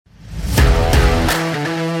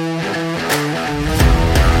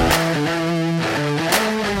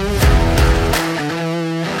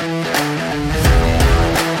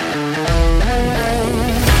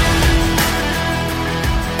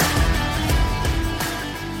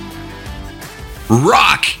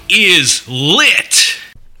Rock is lit.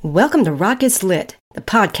 Welcome to Rock is Lit, the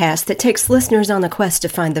podcast that takes listeners on a quest to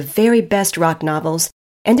find the very best rock novels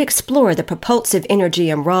and explore the propulsive energy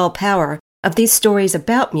and raw power of these stories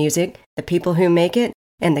about music, the people who make it,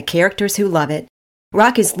 and the characters who love it.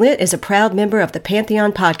 Rock is Lit is a proud member of the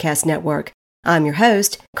Pantheon Podcast Network. I'm your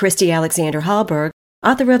host, Christy Alexander Hallberg,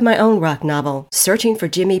 author of my own rock novel, Searching for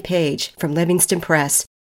Jimmy Page, from Livingston Press.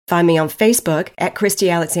 Find me on Facebook at Christy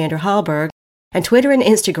Alexander Hallberg and Twitter and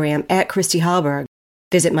Instagram at Christy Hallberg.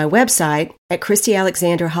 Visit my website at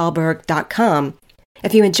ChristyAlexanderHallberg.com.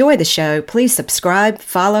 If you enjoy the show, please subscribe,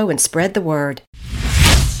 follow, and spread the word.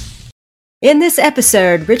 In this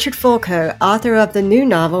episode, Richard Fulco, author of the new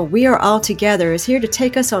novel We Are All Together, is here to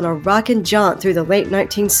take us on a rockin' jaunt through the late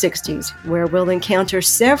 1960s, where we'll encounter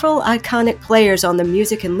several iconic players on the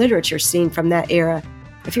music and literature scene from that era.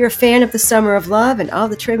 If you're a fan of The Summer of Love and all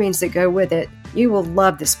the trimmings that go with it, you will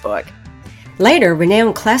love this book. Later,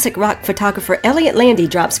 renowned classic rock photographer Elliott Landy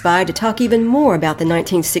drops by to talk even more about the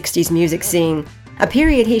 1960s music scene, a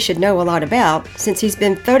period he should know a lot about since he's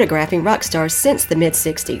been photographing rock stars since the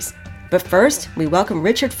mid-60s. But first, we welcome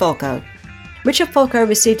Richard Fulco. Richard Fulco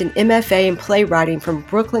received an MFA in playwriting from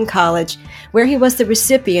Brooklyn College, where he was the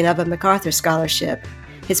recipient of a MacArthur Scholarship.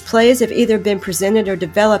 His plays have either been presented or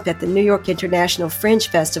developed at the New York International Fringe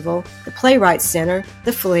Festival, the Playwrights Center,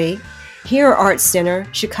 the Flea, Hero Arts Center,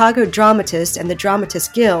 Chicago Dramatists, and the Dramatists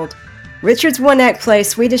Guild. Richard's one-act play,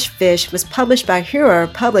 Swedish Fish, was published by Hero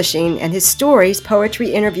Publishing, and his stories,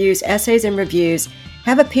 poetry, interviews, essays, and reviews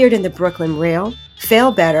have appeared in the Brooklyn Rail,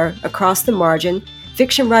 Fail Better, Across the Margin,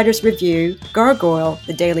 Fiction Writers Review, Gargoyle,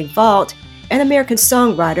 The Daily Vault, and American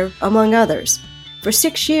Songwriter, among others. For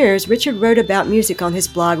 6 years, Richard wrote about music on his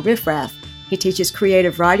blog Riff Raff. He teaches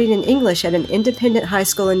creative writing in English at an independent high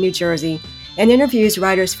school in New Jersey, and interviews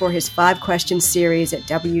writers for his 5-question series at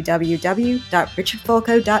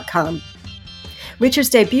www.richardfulco.com. Richard's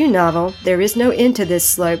debut novel, There Is No End to This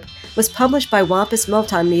Slope, was published by Wampus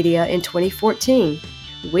Multimedia in 2014.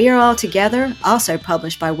 We Are All Together, also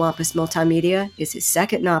published by Wampus Multimedia, is his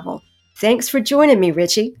second novel. Thanks for joining me,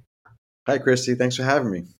 Richie. Hi, Christy. Thanks for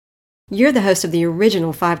having me. You're the host of the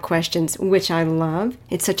original 5 Questions, which I love.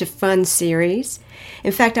 It's such a fun series.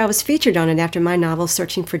 In fact, I was featured on it after my novel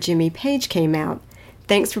Searching for Jimmy Page came out.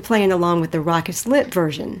 Thanks for playing along with the Rock is Lit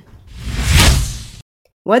version.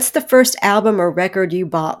 What's the first album or record you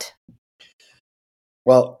bought?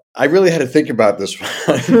 Well, I really had to think about this one.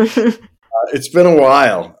 It's been a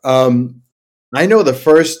while. I know the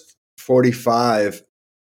first 45,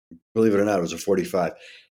 believe it or not, it was a 45,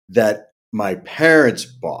 that my parents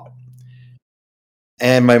bought.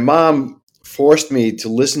 And my mom forced me to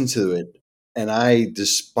listen to it, and I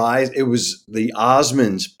despised it. Was the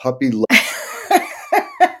Osmonds, Puppy Love.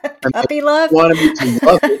 Puppy Love? Wanted me to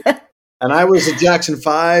love it. And I was a Jackson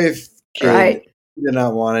 5 kid. Right. Did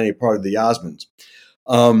not want any part of the Osmonds.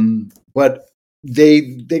 But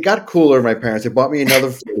they got cooler, my parents. They bought me another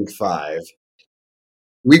 45.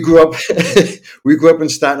 We grew up in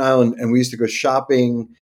Staten Island, and we used to go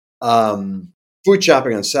shopping, food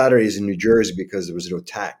shopping on Saturdays in New Jersey because there was no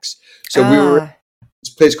tax. So we were at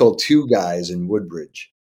this place called Two Guys in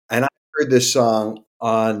Woodbridge. And I heard this song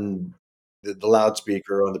on the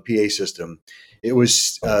loudspeaker on the PA system. It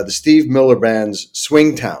was the Steve Miller Band's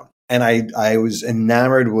Swing Town. And I was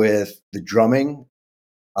enamored with the drumming.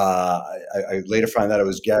 I later found out it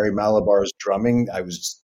was Gary Malabar's drumming. I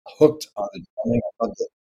was hooked on the drumming. I loved the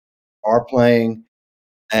guitar playing.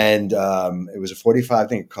 And it was a 45. I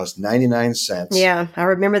think it cost 99 cents. Yeah, I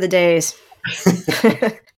remember the days.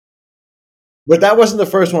 But that wasn't the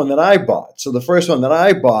first one that I bought. So the first one that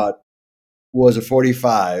I bought was a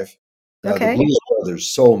 45. Okay. The Blues Brothers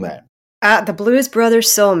Soul Man. The Blues Brothers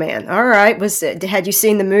Soul Man. All right. Had you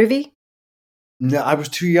seen the movie? No, I was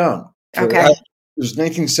too young. Okay. It was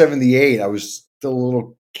 1978. I was still a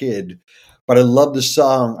little kid. But I loved the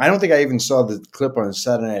song. I don't think I even saw the clip on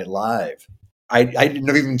Saturday Night Live. I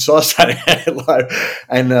never even saw Saturday Night Live,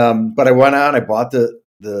 and but I went out and I bought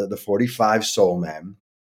the 45 Soul Man,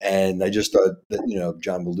 and I just thought that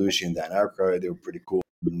John Belushi and Dan Aykroyd, they were pretty cool,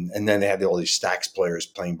 and then they had all these sax players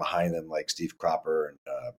playing behind them like Steve Cropper and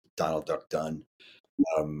Donald Duck Dunn.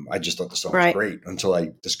 I just thought the song was great until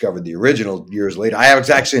I discovered the original years later. I was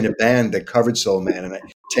actually in a band that covered Soul Man, and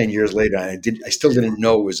 10 years later, I still didn't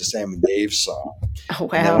know it was a Sam and Dave song. Oh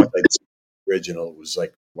wow! And then when I listened to the original, it was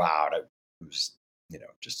like wow. It was,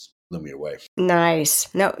 just blew me away.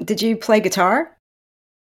 Nice. No, did you play guitar?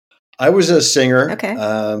 I was a singer. Okay.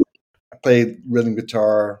 I played rhythm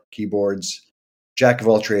guitar, keyboards, jack of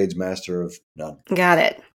all trades, master of none. Got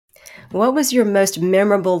it. What was your most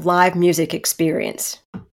memorable live music experience?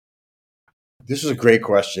 This was a great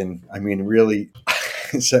question. I mean, really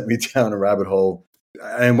sent me down a rabbit hole.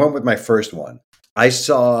 I went with my first one. I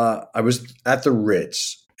was at the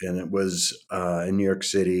Ritz, and it was in New York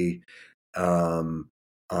City on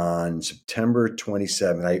September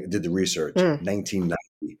 27th. I did the research,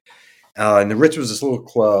 1990. And the Ritz was this little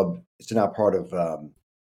club. It's now part of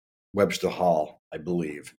Webster Hall, I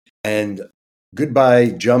believe. And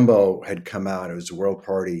Goodbye Jumbo had come out. It was a World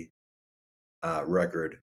Party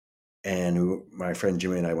record. And my friend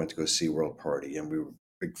Jimmy and I went to go see World Party, and we were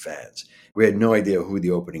big fans. We had no idea who the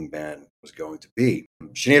opening band was going to be.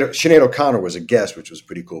 Sinead O'Connor was a guest, which was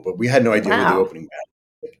pretty cool, but we had no idea who the opening band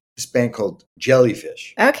was. This band called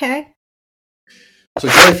Jellyfish. Okay. So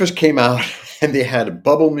Jellyfish came out, and they had a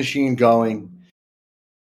bubble machine going,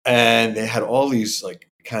 and they had all these like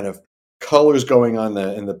kind of colors going on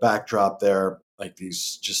in the backdrop there, like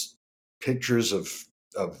these just pictures of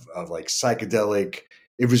like psychedelic.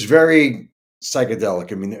 It was very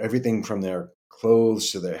psychedelic. I mean, everything from their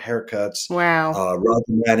clothes to their haircuts. Wow. Roger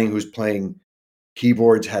Manning, who's playing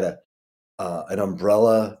keyboards, had an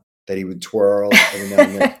umbrella that he would twirl every now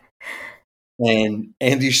and then. And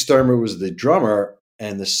Andy Sturmer was the drummer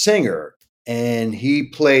and the singer, and he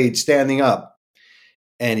played standing up,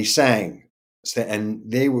 and he sang, and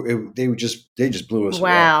they just blew us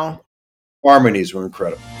away. Wow. Harmonies were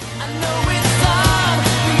incredible.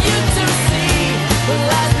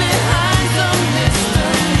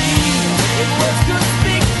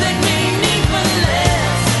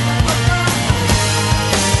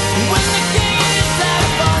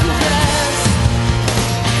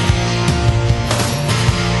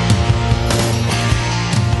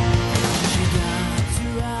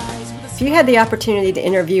 If you had the opportunity to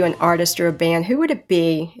interview an artist or a band, who would it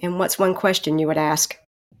be, and what's one question you would ask?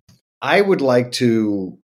 I would like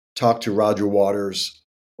to talk to Roger Waters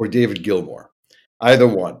or David Gilmour, either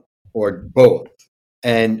one or both,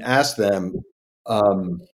 and ask them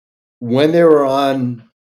when they were on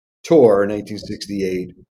tour in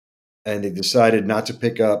 1968 and they decided not to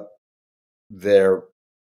pick up their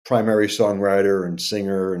primary songwriter and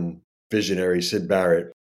singer and visionary, Syd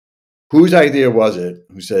Barrett. Whose idea was it?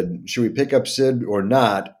 Who said, should we pick up Syd or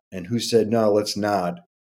not? And who said, no, let's not.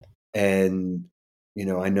 And,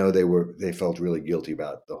 I know they felt really guilty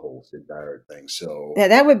about the whole Syd Barrett thing. So yeah,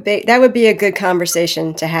 that would be a good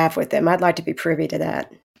conversation to have with them. I'd like to be privy to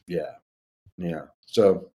that. Yeah. Yeah.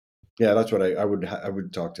 So yeah, that's what I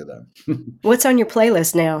would talk to them. What's on your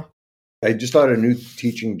playlist now? I just started a new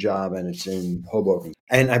teaching job, and it's in Hoboken.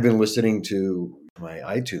 And I've been listening to my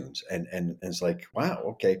iTunes, and it's like, wow,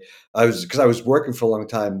 okay. Because I was working for a long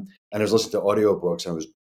time, and I was listening to audiobooks, and I was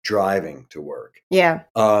driving to work. Yeah.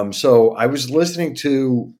 So I was listening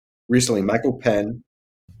to recently Michael Penn,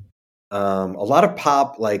 a lot of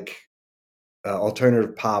pop, like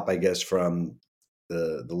alternative pop, I guess, from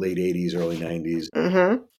the late 80s, early 90s.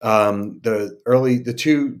 Mm-hmm.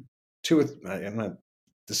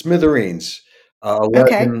 The Smithereens,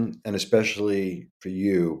 11, and especially for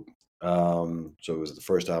you. So it was the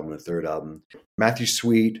first album and the third album. Matthew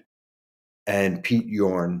Sweet and Pete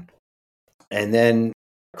Yorn, and then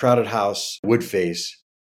Crowded House, Woodface.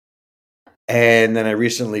 And then I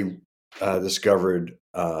recently discovered,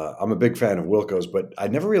 I'm a big fan of Wilco's, but I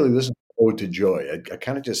never really listened to Ode to Joy. I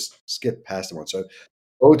kind of just skipped past the one. So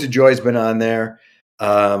Ode to Joy's been on there.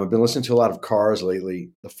 I've been listening to a lot of Cars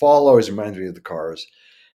lately. The Fall always reminds me of the Cars.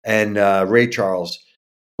 And Ray Charles.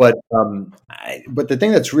 But the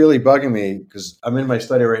thing that's really bugging me, because I'm in my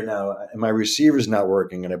study right now and my receiver's not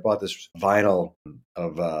working, and I bought this vinyl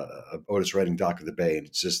of Otis Redding, Dock of the Bay, and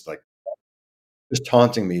it's just like just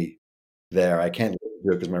taunting me there. I can't do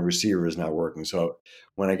it because my receiver is not working. So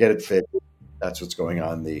when I get it fixed, that's what's going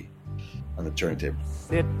on the turntable.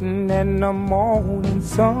 Sitting in the morning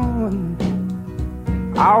sun,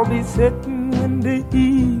 I'll be sitting when the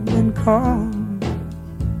evening comes,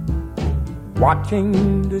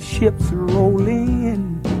 watching the ships roll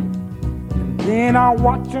in, and then I'll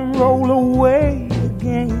watch them roll away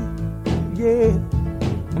again. Yeah,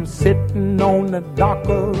 I'm sitting on the dock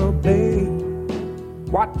of the bay,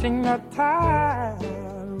 watching the tide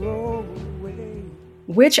roll away.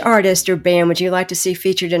 Which artist or band would you like to see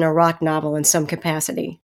featured in a rock novel in some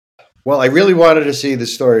capacity? Well, I really wanted to see the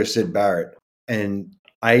story of Syd Barrett, and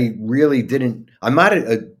I really didn't. I'm not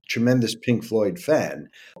a tremendous Pink Floyd fan.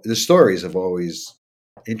 The stories have always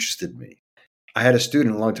interested me. I had a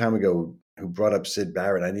student a long time ago who brought up Syd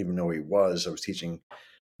Barrett. I didn't even know who he was. I was teaching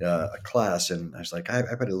a class, and I was like, I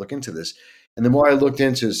better look into this. And the more I looked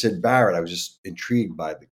into Syd Barrett, I was just intrigued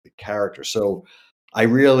by the character. So I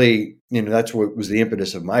really, that's what was the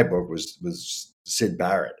impetus of my book was Syd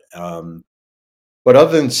Barrett. But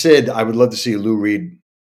other than Sid, I would love to see Lou Reed.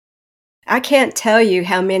 I can't tell you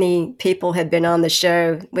how many people have been on the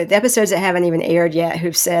show with episodes that haven't even aired yet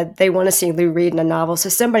who've said they want to see Lou Reed in a novel. So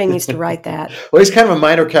somebody needs to write that. Well, he's kind of a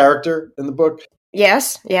minor character in the book.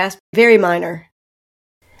 Yes, very minor.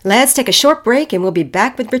 Lads, take a short break and we'll be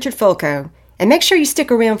back with Richard Fulco. And make sure you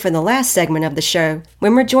stick around for the last segment of the show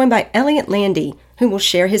when we're joined by Elliott Landy, who will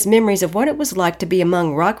share his memories of what it was like to be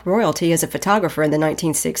among rock royalty as a photographer in the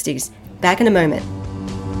 1960s. Back in a moment.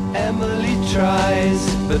 Emily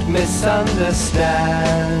tries but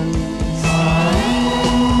misunderstands.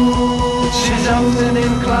 She's often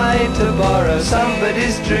inclined to borrow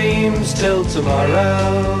somebody's dreams till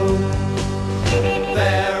tomorrow.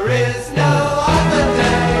 There is no other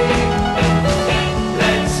day.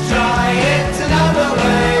 Let's try it another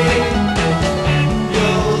way.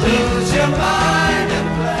 You'll lose your mind and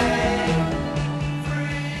play.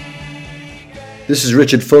 This is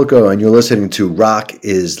Richard Fulco, and you're listening to Rock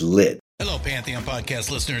is Lit. Hello, Pantheon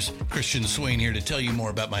Podcast listeners. Christian Swain here to tell you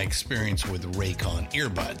more about my experience with Raycon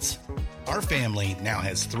earbuds. Our family now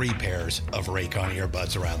has 3 pairs of Raycon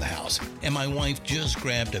earbuds around the house, and my wife just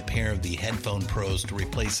grabbed a pair of the Headphone Pros to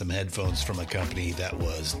replace some headphones from a company that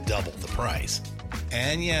was double the price.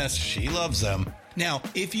 And yes, she loves them. Now,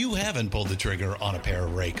 if you haven't pulled the trigger on a pair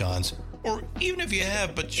of Raycons, or even if you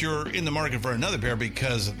have, but you're in the market for another pair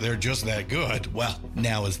because they're just that good, well,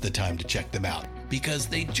 now is the time to check them out, because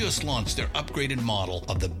they just launched their upgraded model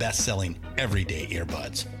of the best-selling everyday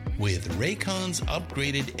earbuds. With Raycon's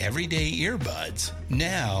upgraded everyday earbuds,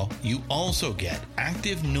 now you also get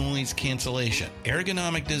active noise cancellation,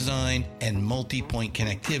 ergonomic design, and multi-point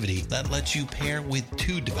connectivity that lets you pair with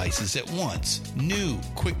 2 devices at once. New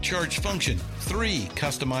quick charge function, 3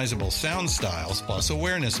 customizable sound styles, plus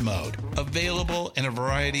awareness mode. Available in a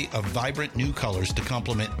variety of vibrant new colors to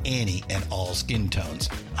complement any and all skin tones.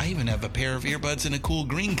 I even have a pair of earbuds in a cool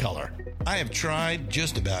green color. I have tried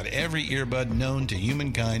just about every earbud known to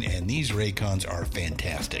humankind, and these Raycons are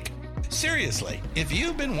fantastic. Seriously, if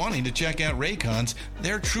you've been wanting to check out Raycons,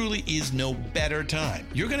 there truly is no better time.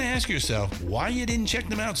 You're going to ask yourself why you didn't check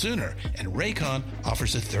them out sooner, and Raycon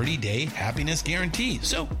offers a 30-day happiness guarantee.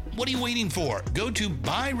 So what are you waiting for? Go to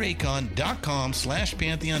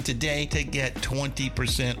buyraycon.com/Pantheon today to get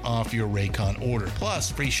 20% off your Raycon order,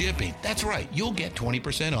 plus free shipping. That's right, you'll get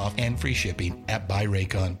 20% off and free shipping at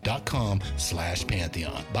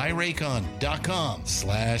buyraycon.com/Pantheon.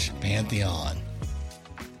 buyraycon.com/Pantheon.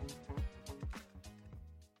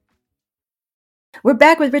 We're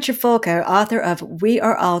back with Richard Fulco, author of We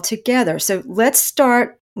Are All Together. So let's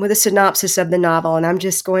start with a synopsis of the novel, and I'm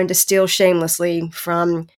just going to steal shamelessly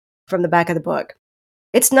from the back of the book.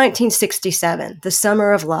 It's 1967, the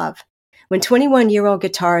summer of love. When 21-year-old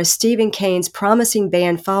guitarist Stephen Kane's promising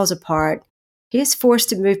band falls apart, he is forced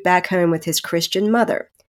to move back home with his Christian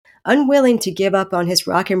mother. Unwilling to give up on his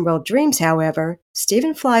rock and roll dreams, however,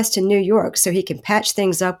 Stephen flies to New York so he can patch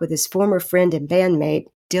things up with his former friend and bandmate,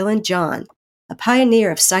 Dylan John, a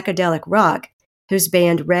pioneer of psychedelic rock, whose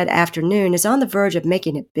band Red Afternoon is on the verge of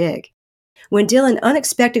making it big. When Dylan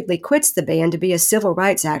unexpectedly quits the band to be a civil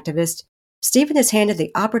rights activist, Stephen is handed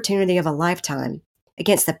the opportunity of a lifetime.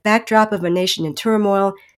 Against the backdrop of a nation in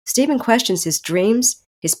turmoil, Stephen questions his dreams,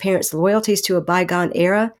 his parents' loyalties to a bygone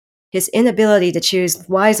era, his inability to choose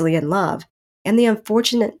wisely in love, and the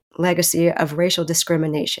unfortunate legacy of racial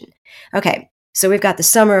discrimination. Okay, so we've got the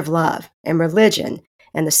summer of love and religion,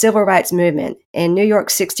 and the civil rights movement, and New York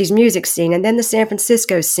 60s music scene, and then the San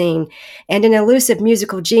Francisco scene, and an elusive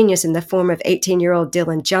musical genius in the form of 18-year-old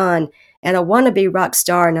Dylan John, and a wannabe rock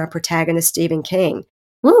star in our protagonist Stephen King.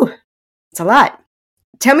 Woo! It's a lot.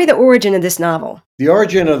 Tell me the origin of this novel. The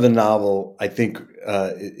origin of the novel, I think,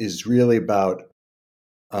 is really about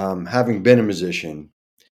having been a musician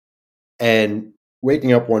and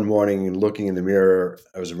waking up one morning and looking in the mirror.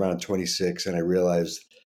 I was around 26, and I realized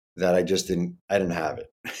that I didn't have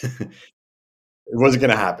it. It wasn't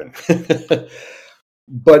going to happen.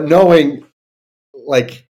 But knowing,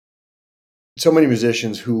 like, so many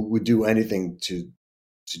musicians who would do anything to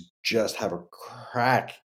just have a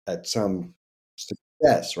crack at some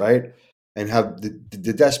success, right? And how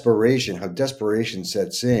the desperation, how desperation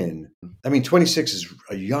sets in. I mean, 26 is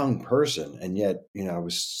a young person, and yet, I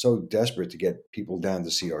was so desperate to get people down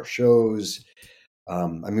to see our shows. I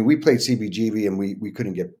mean, we played CBGB, and we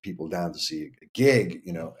couldn't get people down to see a gig,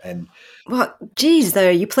 and well, geez, though,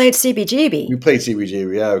 you played CBGB. We played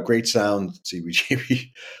CBGB, yeah, great sound,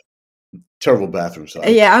 CBGB. Terrible bathroom sound.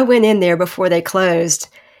 Yeah, I went in there before they closed,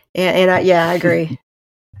 and I agree.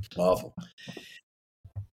 Awful.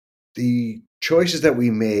 The choices that we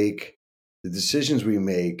make, the decisions we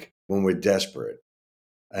make when we're desperate,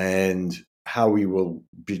 and how we will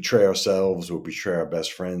betray ourselves, we'll betray our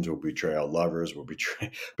best friends, we'll betray our lovers, we'll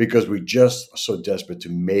betray because we just are so desperate to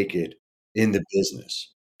make it in the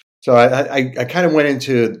business. So I kind of went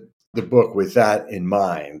into the book with that in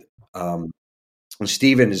mind. And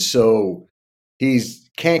Steven is he's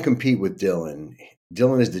can't compete with Dylan.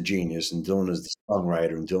 Dylan is the genius, and Dylan is the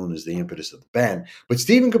songwriter, and Dylan is the impetus of the band. But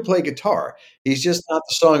Steven could play guitar. He's just not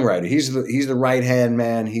the songwriter. He's the right hand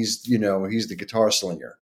man. He's the guitar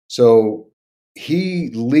slinger. So he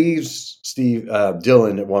leaves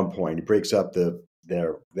Dylan at one point. He breaks up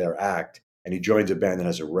their act, and he joins a band that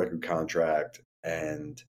has a record contract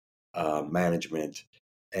and management,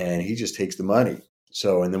 and he just takes the money.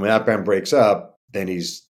 So, and then when that band breaks up, then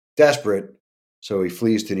he's desperate. So he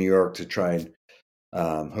flees to New York to try and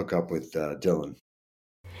hook up with Dylan.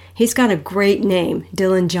 He's got a great name,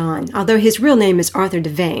 Dylan John, although his real name is Arthur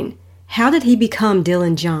Devane. How did he become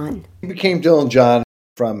Dylan John? He became Dylan John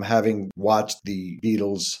from having watched the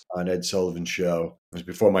Beatles on Ed Sullivan's show. It was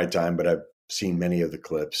before my time, but I've seen many of the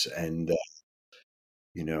clips. And,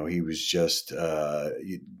 he was just,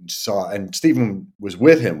 and Stephen was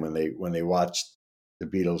with him when they watched the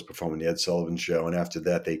Beatles performing the Ed Sullivan show. And after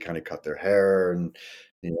that, they kind of cut their hair and,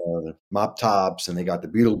 the mop tops, and they got the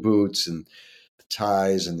Beatle boots and the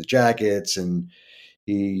ties and the jackets. And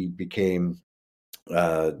he became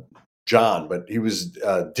John, but he was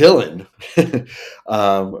Dylan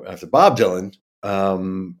after Bob Dylan.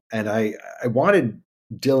 And I wanted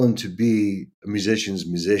Dylan to be a musician's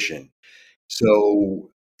musician.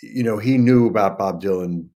 So, he knew about Bob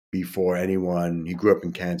Dylan before anyone. He grew up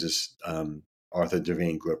in Kansas. Arthur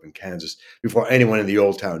Devane grew up in Kansas before anyone in the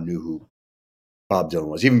old town knew who Bob Dylan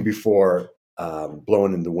was, even before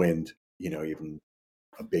Blowing in the Wind, even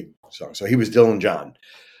a big song. So he was Dylan John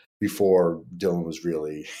before Dylan was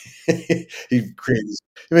really, he created,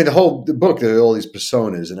 the book, there are all these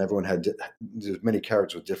personas, and everyone there's many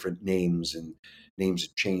characters with different names, and names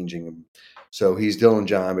are changing. So he's Dylan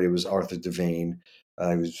John, but he was Arthur Devane.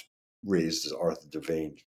 He was raised as Arthur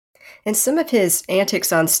Devane. And some of his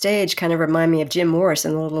antics on stage kind of remind me of Jim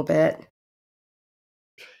Morrison a little bit.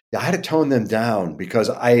 Yeah, I had to tone them down because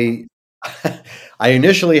I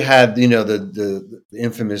initially had, the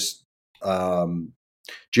infamous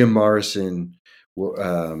Jim Morrison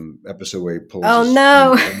episode where he pulls out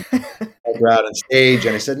on stage,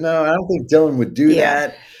 and I said, no, I don't think Dylan would do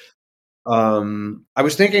that. I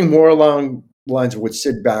was thinking more along the lines of what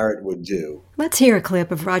Syd Barrett would do. Let's hear a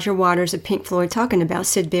clip of Roger Waters of Pink Floyd talking about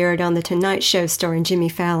Syd Barrett on The Tonight Show starring Jimmy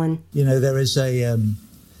Fallon. There is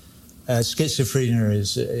schizophrenia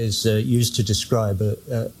is used to describe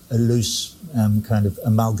a loose kind of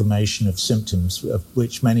amalgamation of symptoms, of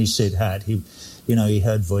which many Syd had. He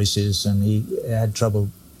heard voices, and he had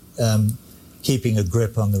trouble keeping a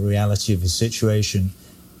grip on the reality of his situation.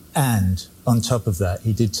 And on top of that,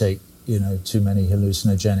 he did take, too many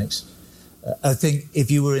hallucinogenics. I think if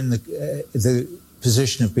you were in the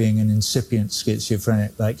position of being an incipient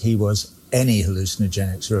schizophrenic like he was, any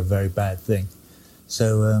hallucinogenics are a very bad thing.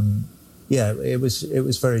 So, it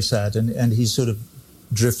was very sad. And he sort of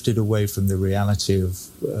drifted away from the reality of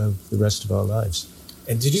the rest of our lives.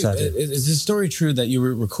 And did you? Is the story true that you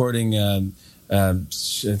were recording? I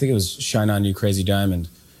think it was "Shine On You, Crazy Diamond,"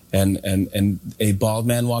 and a bald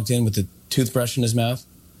man walked in with a toothbrush in his mouth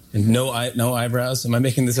and no eyebrows. Am I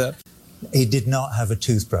making this up? He did not have a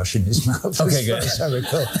toothbrush in his mouth. Okay, good. As I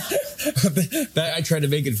recall. I tried to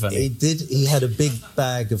make it funny. He did. He had a big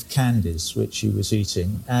bag of candies which he was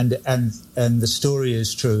eating, and the story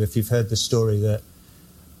is true. If you've heard the story, that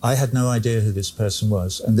I had no idea who this person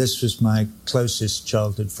was, and this was my closest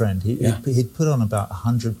childhood friend. He'd put on about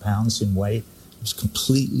 100 pounds in weight. It was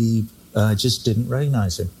completely. I just didn't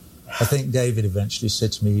recognize him. I think David eventually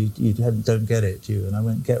said to me, "You don't get it, do you?" And I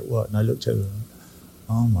went, "Get what?" And I looked over.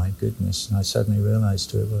 Oh my goodness! And I suddenly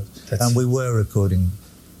realised who it was. And we were recording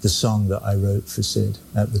the song that I wrote for Syd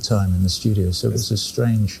at the time in the studio. So it was a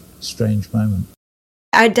strange moment.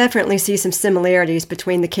 I definitely see some similarities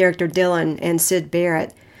between the character Dylan and Syd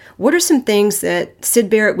Barrett. What are some things that Syd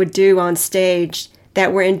Barrett would do on stage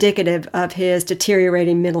that were indicative of his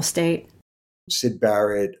deteriorating mental state? Syd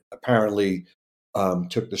Barrett apparently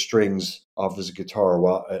took the strings off his guitar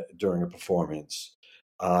during a performance.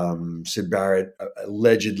 Syd Barrett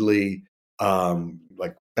allegedly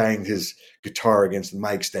banged his guitar against the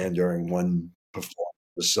mic stand during one performance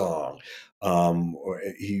of the song.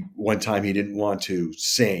 One time he didn't want to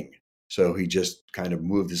sing, so he just kind of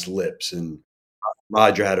moved his lips, and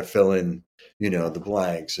Roger had to fill in, the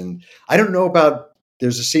blanks. And I don't know about.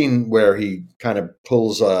 There's a scene where he kind of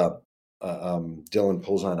pulls Dylan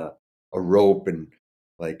pulls on a rope, and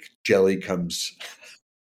like jelly comes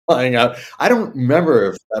flying out. I don't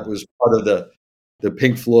remember if that was part of the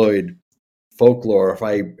Pink Floyd folklore,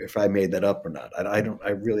 if I made that up or not. I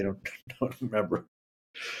really don't remember.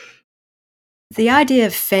 The idea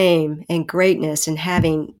of fame and greatness and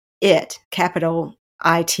having it, capital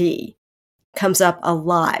IT, comes up a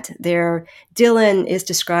lot. Dylan is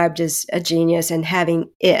described as a genius and having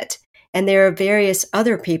it. And there are various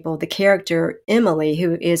other people. The character Emily,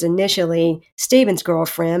 who is initially Stephen's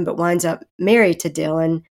girlfriend but winds up married to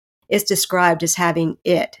Dylan, is described as having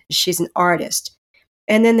it. She's an artist.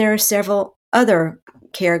 And then there are several other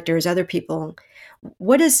characters, other people.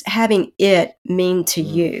 What does having it mean to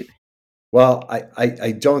you? Well,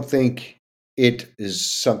 I don't think it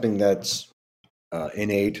is something that's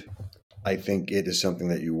innate. I think it is something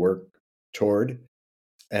that you work toward.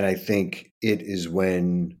 And I think it is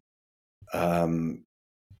when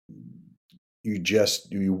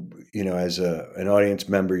you know, as an audience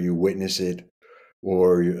member, you witness it,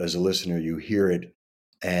 or as a listener, you hear it,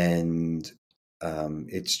 and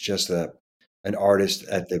it's just an artist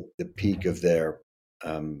at the peak of their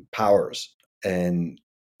powers, and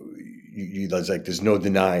it's like there's no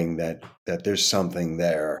denying that there's something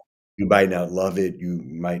there. You might not love it, you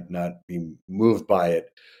might not be moved by it,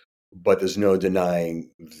 but there's no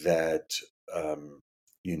denying that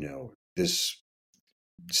you know, this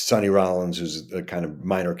Sonny Rollins, who's a kind of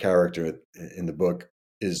minor character in the book,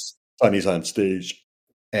 is Sonny's on stage,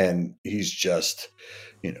 and he's just,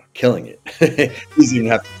 you know, killing it. He doesn't even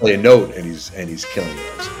have to play a note, and he's killing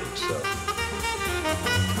it on stage. So.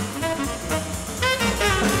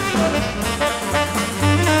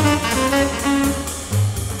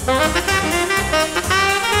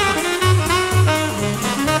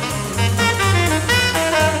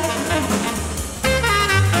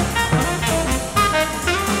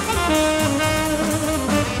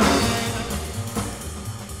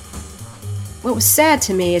 What was sad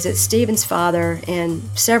to me is that Stephen's father and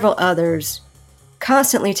several others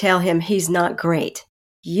constantly tell him he's not great.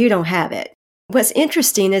 You don't have it. What's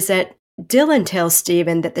interesting is that Dylan tells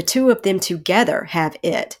Stephen that the two of them together have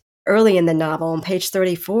it early in the novel on page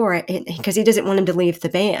 34 because he doesn't want him to leave the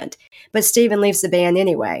band. But Stephen leaves the band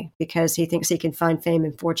anyway because he thinks he can find fame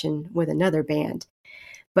and fortune with another band.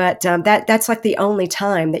 But that's like the only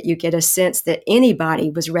time that you get a sense that anybody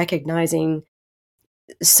was recognizing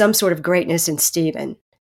some sort of greatness in Stephen.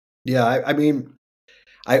 Yeah, I mean,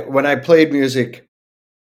 when I played music,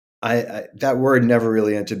 I that word never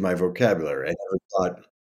really entered my vocabulary. I never thought,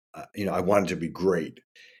 you know, I wanted to be great.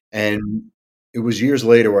 And it was years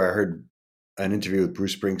later where I heard an interview with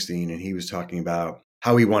Bruce Springsteen, and he was talking about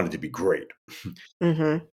how he wanted to be great.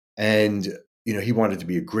 Mm-hmm. And, you know, he wanted to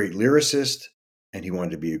be a great lyricist, and he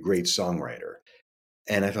wanted to be a great songwriter.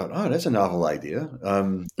 And I thought, oh, that's a novel idea.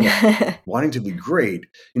 Wanting to be great,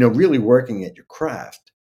 you know, really working at your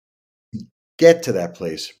craft, get to that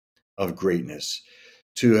place of greatness,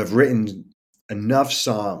 to have written enough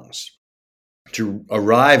songs to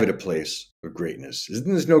arrive at a place of greatness.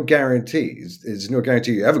 There's no guarantee. There's no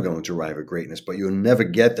guarantee you're ever going to arrive at greatness, but you'll never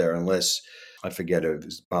get there unless, I forget if it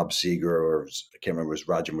was Bob Seger or I can't remember, it was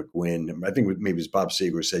Roger McGuinn. I think maybe it was Bob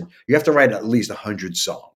Seger said, you have to write at least 100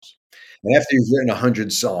 songs. And after you've written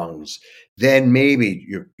 100 songs, then maybe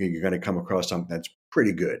you're going to come across something that's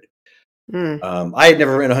pretty good. I had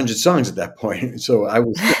never written 100 songs at that point, so I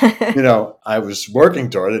was, you know, I was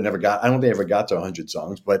working toward it. I don't think I ever got to 100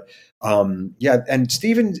 songs, but yeah. And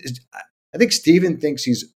I think Stephen thinks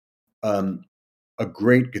he's a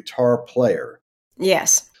great guitar player.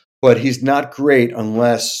 Yes, but he's not great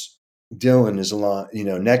unless Dylan is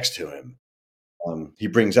next to him. He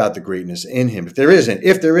brings out the greatness in him, if there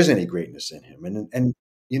is any greatness in him, and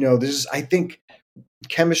you know, I think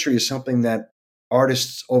chemistry is something that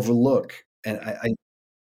artists overlook, and I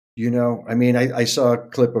saw a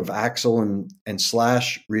clip of Axl and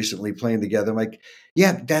Slash recently playing together. I'm like,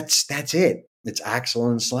 yeah, that's it. It's Axl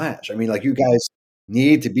and Slash. I mean, like, you guys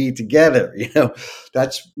need to be together. You know,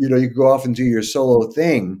 you can go off and do your solo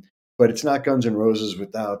thing, but it's not Guns N' Roses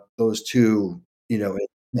without those two. You know.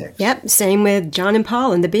 Mix. Yep, same with John and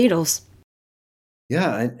Paul and the Beatles.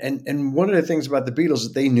 Yeah, and one of the things about the Beatles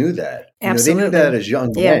is they knew that. Absolutely. They knew that as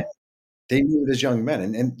young men. They knew it as young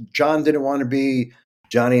men. And John didn't want to be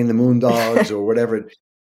Johnny and the Moondogs or whatever.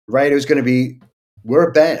 Right? It was going to be, we're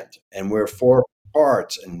a band and we're 4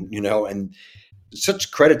 parts, and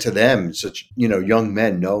such credit to them, such, young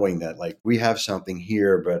men knowing that, like, we have something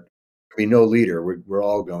here, but we no leader. We're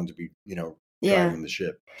all going to be, driving the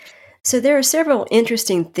ship. So there are several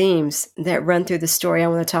interesting themes that run through the story I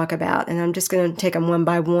want to talk about, and I'm just going to take them one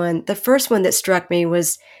by one. The first one that struck me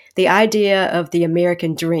was the idea of the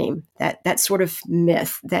American dream, that sort of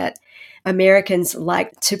myth that Americans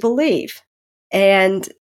like to believe. And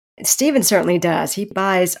Stephen certainly does. He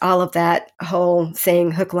buys all of that whole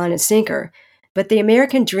thing hook, line, and sinker. But the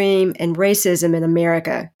American dream and racism in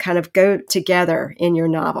America kind of go together in your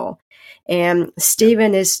novel. And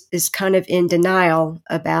Stephen is kind of in denial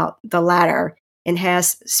about the latter and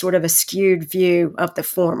has sort of a skewed view of the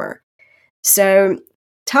former. So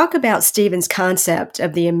talk about Stephen's concept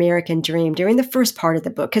of the American dream during the first part of the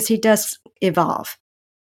book, because he does evolve.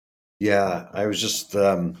 Yeah, I was just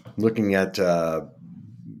looking at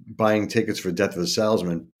buying tickets for Death of a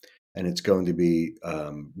Salesman, and it's going to be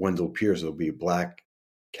Wendell Pierce. It'll be a black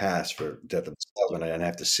cast for Death of a Salesman, and I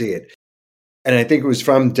have to see it. And I think it was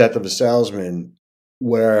from Death of a Salesman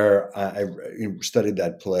where I studied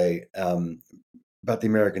that play about the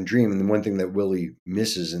American dream. And the one thing that Willie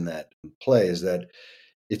misses in that play is that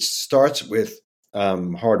it starts with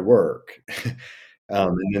hard work.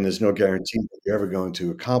 And then there's no guarantee that you're ever going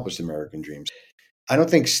to accomplish the American dreams. I don't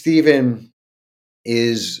think Stephen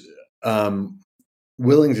is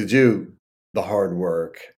willing to do the hard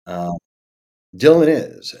work. Dylan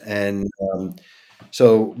is. And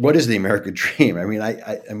so what is the American dream? I mean,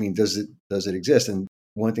 I mean, does it exist? And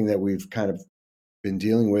one thing that we've kind of been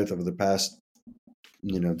dealing with over the past,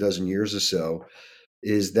 dozen years or so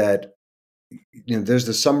is that, there's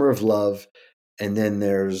the summer of love, and then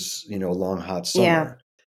there's, a long, hot summer.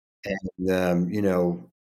 Yeah. And,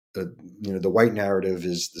 the white narrative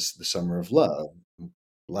is the summer of love.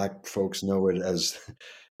 Black folks know it as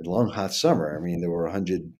the long, hot summer. I mean, there were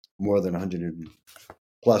more than 100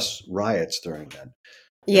 plus riots during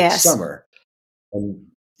that summer. And,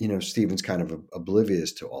 Stephen's kind of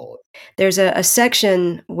oblivious to all of it. There's a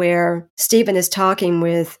section where Stephen is talking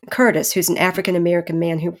with Curtis, who's an African-American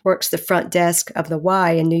man who works the front desk of the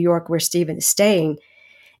Y in New York, where Stephen is staying.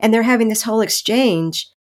 And they're having this whole exchange.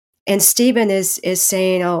 And Stephen is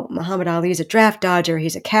saying, oh, Muhammad Ali is a draft dodger.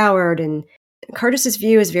 He's a coward. And Curtis's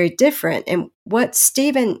view is very different. And what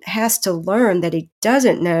Stephen has to learn that he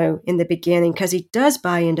doesn't know in the beginning, because he does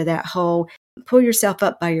buy into that whole pull yourself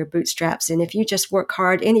up by your bootstraps. And if you just work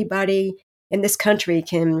hard, anybody in this country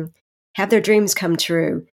can have their dreams come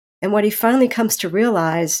true. And what he finally comes to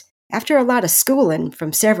realize after a lot of schooling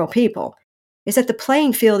from several people is that the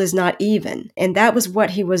playing field is not even. And that was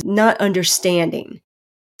what he was not understanding.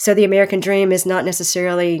 So the American dream is not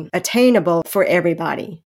necessarily attainable for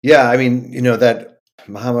everybody. Yeah, I mean, that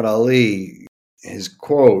Muhammad Ali, his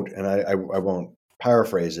quote, and I won't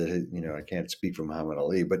paraphrase it, I can't speak for Muhammad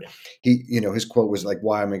Ali, but he, his quote was like,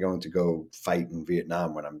 why am I going to go fight in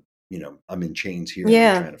Vietnam when I'm in chains here and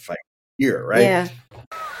I'm trying to fight here, right? Yeah.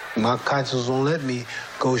 My conscience won't let me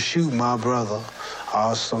go shoot my brother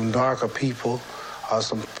or some darker people or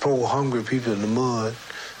some poor, hungry people in the mud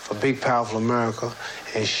for big, powerful America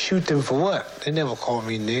and shoot them for what? They never called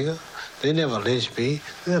me nigger. They never lynched me.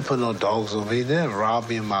 They never put no dogs on me. They never robbed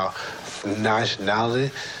me of my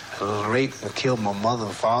nationality, raped and killed my mother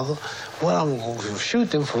and father. What, I'm going to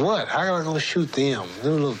shoot them for what? How can I go shoot them?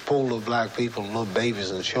 Them little poor little black people, little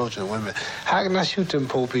babies and children and women. How can I shoot them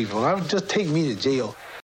poor people? I would just take me to jail.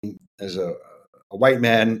 As a white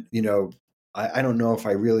man, I don't know if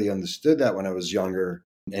I really understood that when I was younger.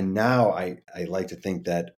 And now I like to think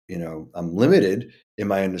that, I'm limited in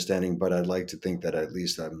my understanding, but I'd like to think that at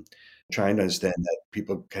least I'm trying to understand that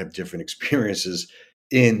people have different experiences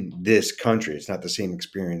in this country. It's not the same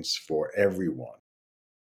experience for everyone.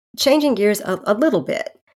 Changing gears a little bit.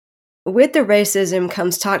 With the racism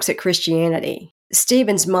comes toxic Christianity.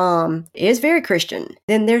 Stephen's mom is very Christian.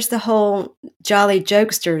 Then there's the whole Jolly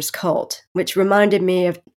Jokesters cult, which reminded me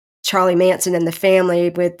of Charlie Manson and the Family,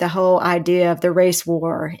 with the whole idea of the race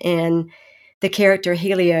war, and the character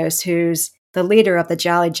Helios, who's the leader of the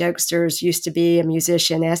Jolly Jokesters, used to be a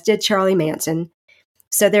musician, as did Charlie Manson.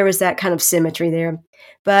 So there was that kind of symmetry there.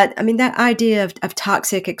 But I mean, that idea of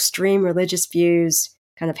toxic, extreme religious views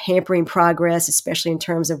kind of hampering progress, especially in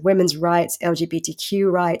terms of women's rights,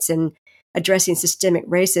 LGBTQ rights, and addressing systemic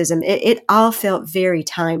racism, it all felt very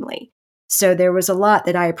timely. So there was a lot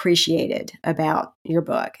that I appreciated about your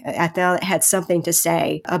book. I thought it had something to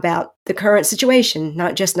say about the current situation,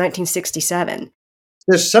 not just 1967.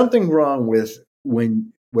 There's something wrong with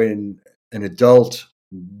when an adult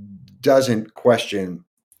doesn't question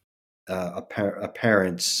a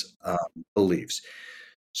parent's beliefs.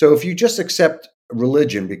 So if you just accept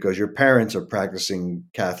religion because your parents are practicing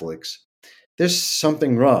Catholics, there's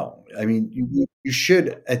something wrong. I mean, you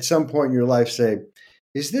should at some point in your life say,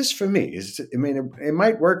 is this for me? It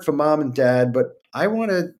might work for mom and dad, but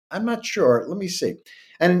I'm not sure. Let me see.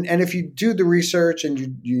 And if you do the research and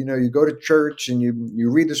you go to church and you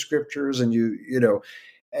read the scriptures and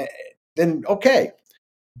eh, then okay.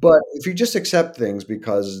 But if you just accept things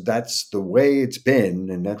because that's the way it's been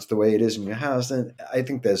and that's the way it is in your house, then I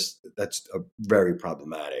think that's a very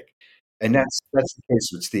problematic. And that's the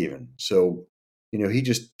case with Stephen. So, he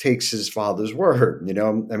just takes his father's word.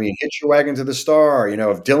 I mean, hitch your wagon to the star.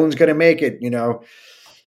 If Dylan's going to make it,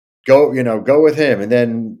 go with him. And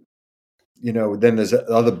then there's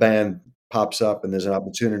other band pops up and there's an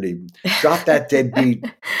opportunity. Drop that deadbeat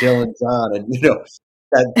Dylan John and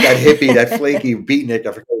that hippie, that flaky beatnik,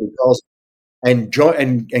 I forget what he calls it, and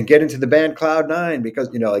join and get into the band Cloud Nine because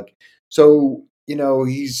he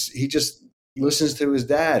just listens to his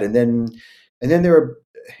dad and then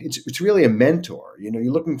it's really a mentor.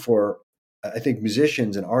 You're looking for, I think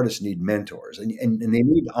musicians and artists need mentors and they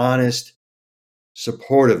need honest,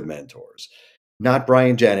 supportive mentors. Not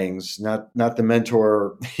Brian Jennings, not the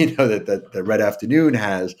mentor, that Red Afternoon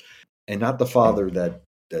has, and not the father that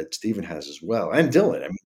Stephen has as well, and Dylan.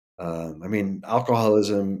 I mean,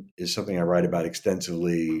 alcoholism is something I write about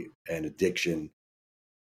extensively, and addiction,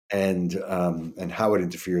 and how it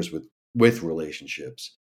interferes with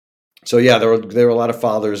relationships. So yeah, there were a lot of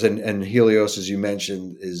fathers, and Helios, as you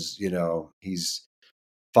mentioned, is he's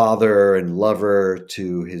father and lover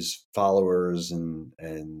to his followers, and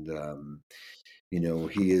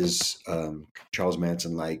he is Charles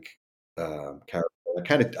Manson like character.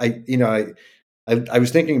 I was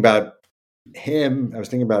thinking about him. I was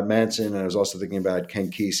thinking about Manson, and I was also thinking about Ken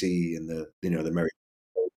Kesey and the Merry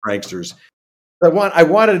Pranksters. I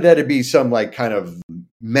wanted there to be some like kind of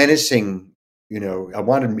menacing. I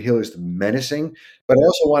wanted Helios to be menacing, but I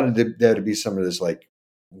also wanted there to be some of this like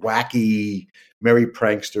wacky Merry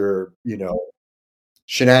Prankster,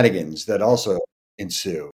 shenanigans that also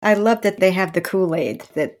ensue. I love that they have the Kool-Aid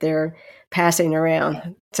that they're passing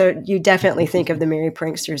around. So you definitely think of the Merry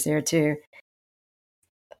Pranksters there too.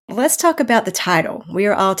 Let's talk about the title, We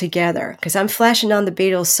Are All Together, because I'm flashing on the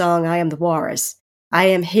Beatles song, I Am the Walrus. I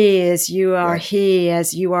am he as you are he,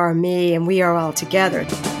 as you are me, and we are all together.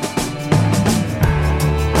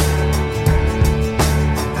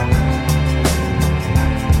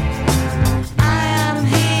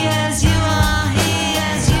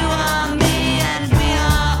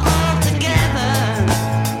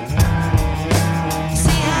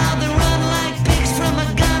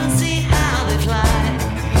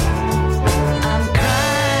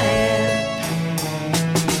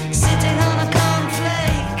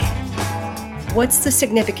 What's the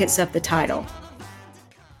significance of the title?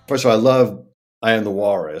 First of all, I love I Am the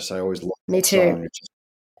Walrus. I always love Me that too. song. It's just,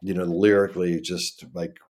 lyrically, just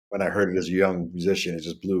like when I heard it as a young musician, it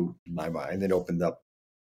just blew my mind. It opened up,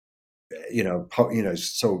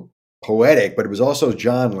 so poetic, but it was also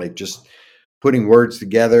John, like just putting words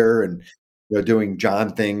together and doing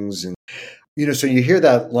John things, and so you hear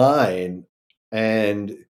that line,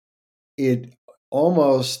 and it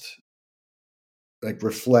almost like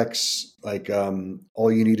reflects like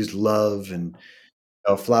all you need is love and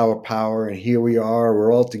flower power, and here we are,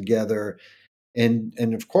 we're all together, and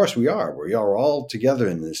of course we are all together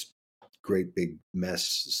in this great big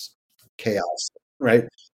mess, this chaos, right?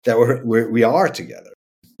 That we are together,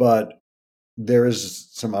 but there is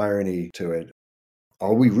some irony to it.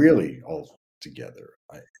 Are we really all together?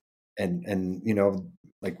 And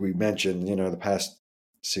like we mentioned, the past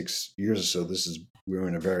 6 years or so, we're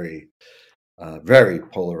in a very very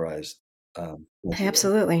polarized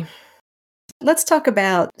Absolutely. Let's talk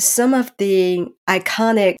about some of the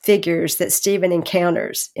iconic figures that Stephen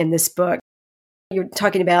encounters in this book. You're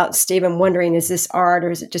talking about Stephen wondering, is this art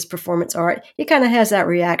or is it just performance art? He kind of has that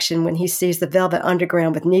reaction when he sees the Velvet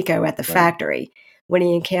Underground with Nico at the factory. When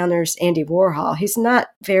he encounters Andy Warhol, he's not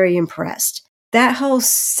very impressed. That whole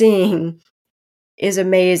scene is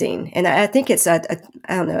amazing. And I think it's I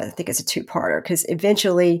think it's a two-parter because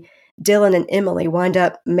eventually Dylan and Emily wind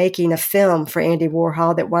up making a film for Andy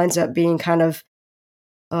Warhol that winds up being kind of,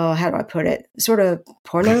 how do I put it? Sort of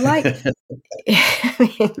porno-like.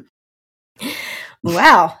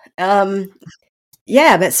 Wow.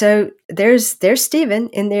 Yeah, but so there's Stephen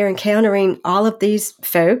in there encountering all of these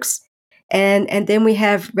folks. And then we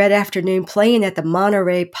have Red Afternoon playing at the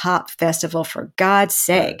Monterey Pop Festival, for God's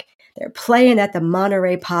sake. Right. They're playing at the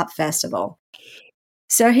Monterey Pop Festival.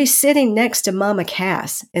 So he's sitting next to Mama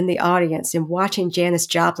Cass in the audience and watching Janis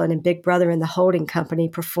Joplin and Big Brother and the Holding Company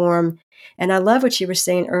perform. And I love what you were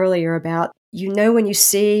saying earlier about, when you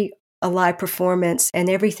see a live performance and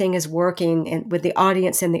everything is working and with the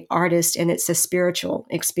audience and the artist and it's a spiritual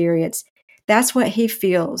experience. That's what he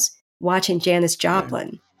feels watching Janis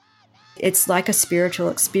Joplin. It's like a spiritual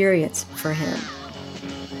experience for him.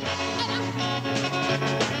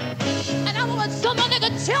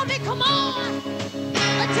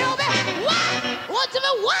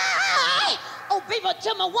 give it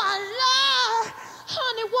to me one love,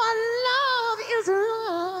 honey, one love is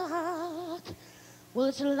love. Well,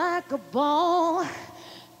 it's like a ball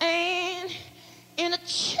and in a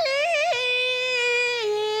chain.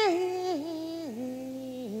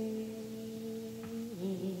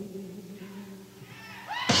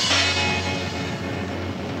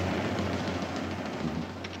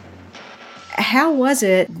 How was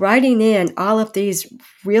it writing in all of these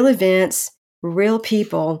real events, real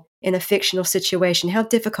people in a fictional situation? How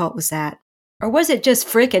difficult was that? Or was it just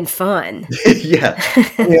freaking fun? Yeah.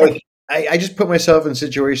 I just put myself in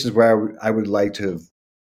situations where I would like to have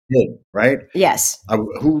been, right? Yes.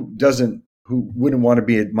 Who wouldn't want to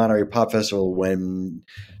be at Monterey Pop Festival when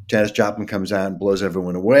Janis Joplin comes out and blows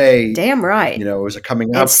everyone away? Damn right. It was a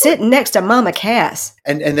coming out. And sitting next to Mama Cass.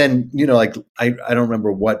 And then, like, I don't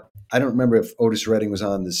remember if Otis Redding was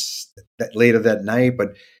on that later that night,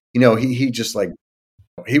 but he just like,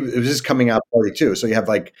 it was his coming out party too. So you have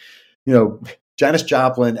like, Janis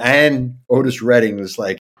Joplin and Otis Redding was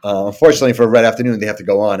like, unfortunately for Red Afternoon, they have to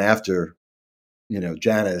go on after,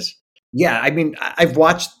 Janis. Yeah. I mean, I've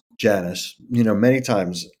watched Janis, many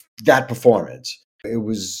times, that performance. It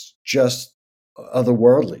was just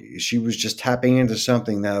otherworldly. She was just tapping into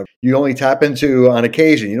something that you only tap into on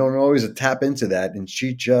occasion. You don't always tap into that. And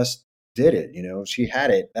she just did it. She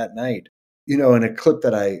had it that night. In a clip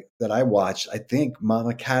that I watched, I think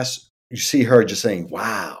Mama Cass, you see her just saying,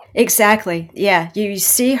 wow. Exactly. Yeah. You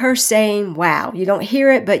see her saying, wow. You don't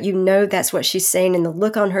hear it, but that's what she's saying. And the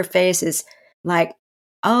look on her face is like,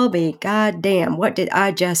 I'll be goddamn, what did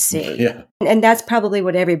I just see? Yeah. And that's probably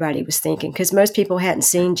what everybody was thinking, because most people hadn't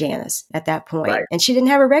seen Janis at that point. Right. And she didn't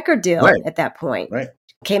have a record deal Right. at that point. Right.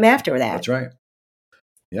 Came after that. That's right.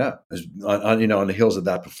 Yeah. On the heels of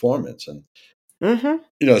that performance. And,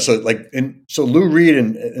 so Lou Reed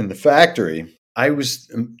in The Factory, I was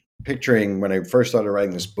picturing when I first started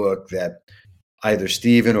writing this book that either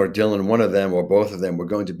Stephen or Dylan, one of them or both of them, were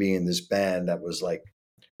going to be in this band that was like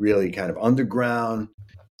really kind of underground.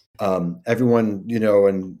 Everyone,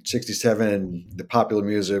 in 67, the popular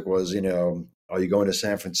music was, are you going to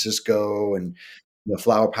San Francisco and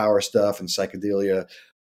flower power stuff and psychedelia?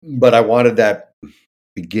 But I wanted that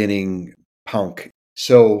beginning punk.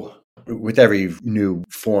 So with every new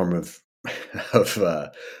form of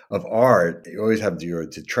art, you always have your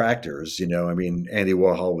detractors. I mean, Andy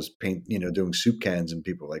Warhol was doing soup cans, and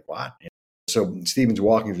people were like, what? So Stephen's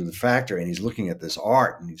walking through the factory and he's looking at this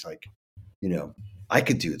art and he's like, I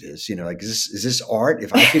could do this. Like, is this art?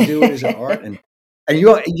 If I could do it, is it art? And you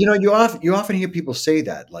often hear people say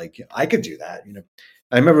that, like, I could do that.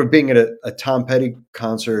 I remember being at a Tom Petty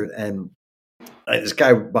concert, and this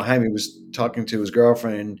guy behind me was talking to his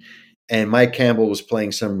girlfriend, and Mike Campbell was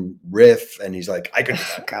playing some riff, and he's like, I could do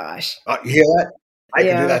that. Oh, gosh. You hear that? I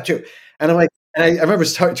can do that too. And I'm like, and I remember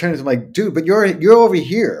turning to him like, dude, but you're over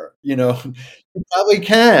here, you probably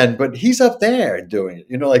can, but he's up there doing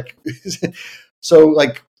it, like, so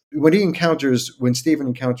like when Stephen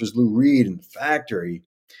encounters Lou Reed in The Factory,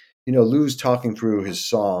 Lou's talking through his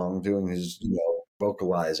song, doing his,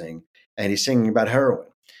 vocalizing, and he's singing about heroin,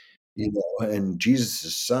 and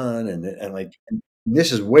Jesus' son. And like, and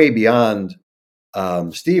this is way beyond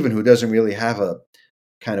Stephen, who doesn't really have a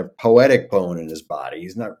kind of poetic bone in his body.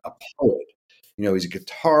 He's not a poet, he's a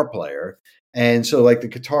guitar player. And so like the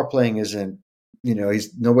guitar playing isn't,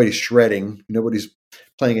 nobody's shredding, nobody's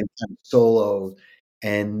playing in kind of solo.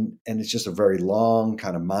 And it's just a very long,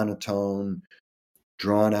 kind of monotone,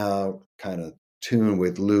 drawn out kind of tune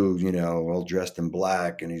with Lou, all dressed in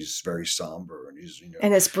black, and he's very somber, and he's,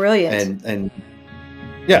 and it's brilliant. And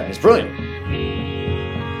yeah, it's brilliant.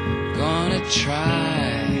 Gonna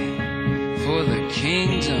try for the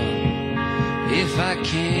kingdom if I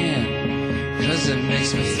can, 'cause it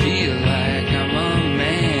makes me feel like I'm a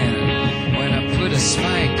man when I put a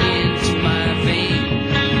spike into my vein.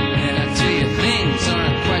 And I tell you, things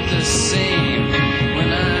aren't quite the same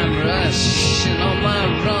when I'm rushing on my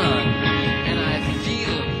run, and I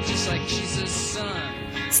feel just like Jesus' son.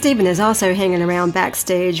 Stephen is also hanging around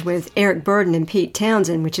backstage with Eric Burdon and Pete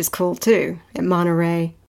Townsend, which is cool too, at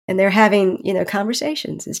Monterey. And they're having,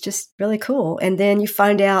 conversations. It's just really cool. And then you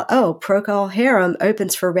find out, Procol Harum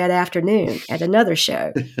opens for Red Afternoon at another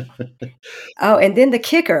show. And then the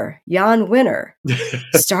kicker, Jan Winter,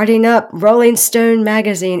 starting up Rolling Stone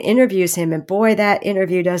magazine, interviews him. And boy, that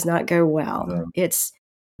interview does not go well. No.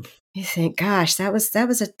 You think, gosh, that was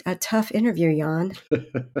a tough interview, Jan.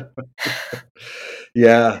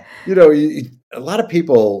 Yeah. A lot of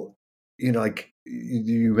people, like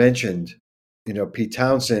you mentioned, Pete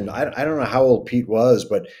Townsend, I don't know how old Pete was,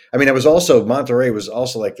 but I mean, it was also, Monterey was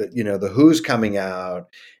also like the Who's coming out,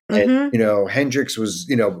 And, Mm-hmm. Hendrix was,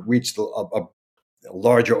 reached a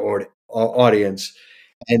larger audience.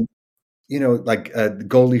 And, like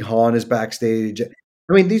Goldie Hawn is backstage.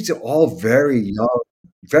 I mean, these are all very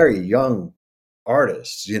young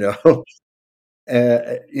artists, and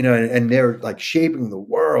they're like shaping the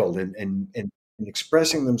world and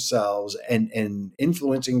expressing themselves and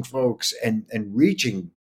influencing folks and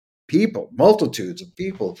reaching people, multitudes of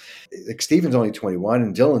people. Like Stephen's only 21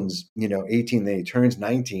 and Dylan's, 18, then he turns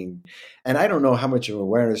 19. And I don't know how much of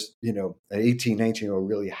awareness, an 18, 19-year-old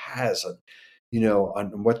really has on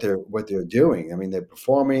what they're doing. I mean, they're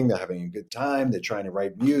performing, they're having a good time, they're trying to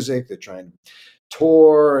write music, they're trying to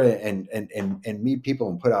tour and meet people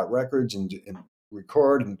and put out records and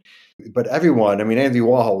record. But everyone, I mean, Andy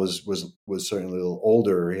Warhol was certainly a little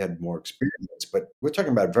older, he had more experience, but we're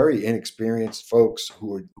talking about very inexperienced folks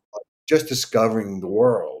who are just discovering the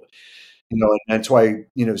world, and that's why,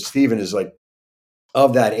 Stephen is like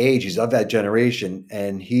of that age, he's of that generation,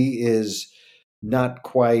 and he is not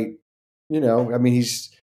quite, I mean,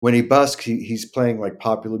 when he busks, he's playing like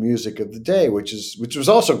popular music of the day, which was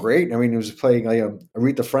also great. I mean, he was playing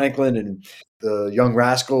Aretha Franklin and the Young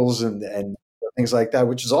Rascals and things like that,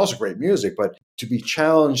 which is also great music. But to be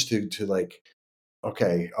challenged to like,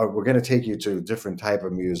 okay, we're going to take you to a different type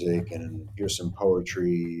of music, and here's some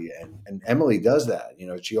poetry, and Emily does that.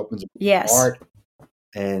 She opens up Yes. art,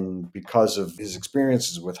 and because of his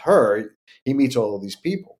experiences with her, he meets all of these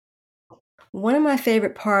people. One of my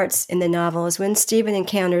favorite parts in the novel is when Stephen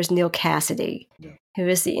encounters Neil Cassidy, who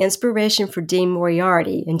is the inspiration for Dean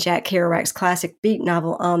Moriarty in Jack Kerouac's classic beat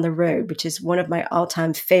novel On the Road, which is one of my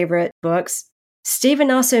all-time favorite books.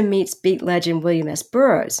 Stephen also meets beat legend William S.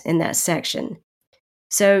 Burroughs in that section.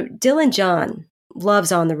 So Dylan John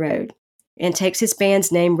loves On the Road and takes his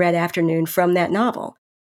band's name Red Afternoon from that novel.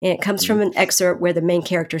 And it comes from an excerpt where the main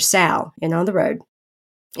character, Sal, in On the Road,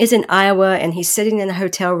 is in Iowa, and he's sitting in a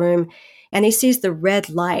hotel room, and he sees the red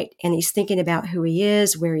light, and he's thinking about who he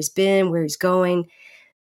is, where he's been, where he's going.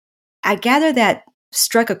 I gather that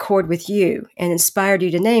struck a chord with you and inspired you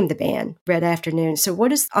to name the band Red Afternoon. So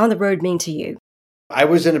what does On the Road mean to you? I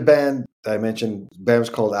was in a band I mentioned. The band was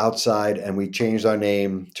called Outside, and we changed our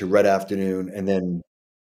name to Red Afternoon, and then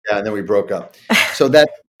we broke up. So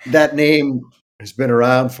that name has been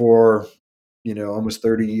around for almost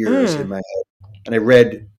 30 years in my head. And I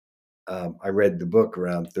read the book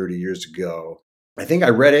around 30 years ago. I think I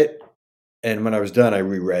read it, and when I was done, I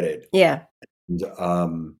reread it. Yeah.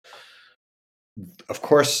 And, of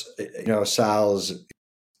course, Sal's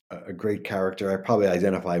a great character. I probably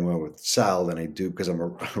identify more with Sal than I do, because I'm a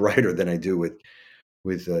writer, than I do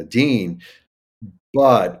with Dean.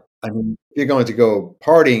 But I mean, if you're going to go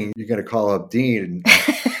partying, you're going to call up Dean and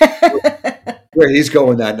where he's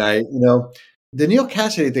going that night. The Neil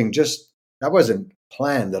Cassidy thing, that wasn't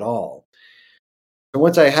planned at all. So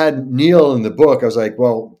once I had Neil in the book, I was like,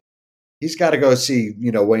 well, he's got to go see,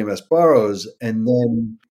 William S. Burroughs, and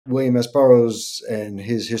then William S. Burroughs and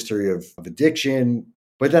his history of addiction.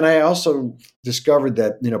 But then I also discovered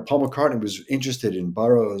that, Paul McCartney was interested in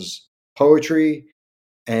Burroughs' poetry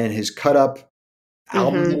and his cut-up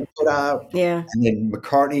album that he put out. Yeah. And then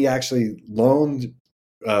McCartney actually loaned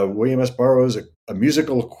William S. Burroughs a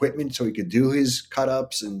musical equipment so he could do his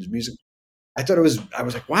cut-ups and his music. I was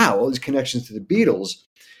like, wow, all these connections to the Beatles.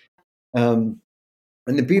 And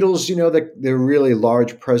the Beatles, they're really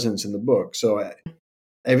large presence in the book. So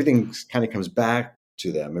everything kind of comes back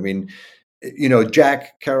to them. I mean,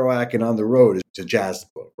 Jack Kerouac and On the Road is a jazz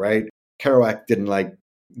book, right? Kerouac did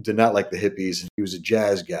not like the hippies. He was a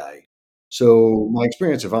jazz guy. So my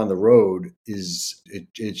experience of On the Road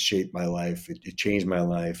it shaped my life. It changed my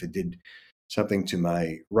life. It did something to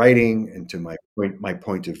my writing and to my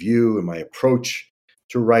point of view and my approach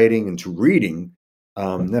to writing and to reading.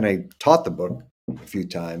 Then I taught the book a few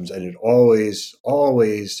times, and it always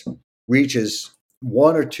reaches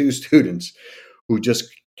one or two students who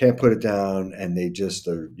just can't put it down, and they just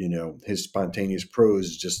are, his spontaneous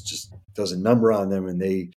prose just does a number on them, and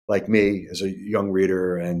they, like me as a young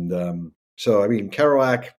reader. And so, I mean,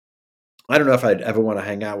 Kerouac, I don't know if I'd ever want to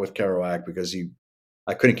hang out with Kerouac, because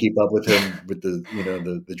I couldn't keep up with him with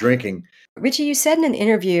the drinking. Richie, you said in an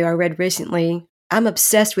interview I read recently, I'm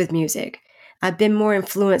obsessed with music. I've been more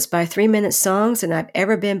influenced by 3-minute songs than I've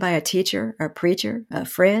ever been by a teacher, a preacher, a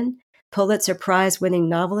friend, Pulitzer Prize-winning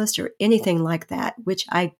novelist, or anything like that, which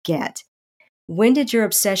I get. When did your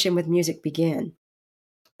obsession with music begin?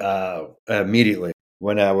 Immediately.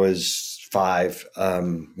 When I was 5, I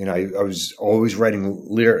was always writing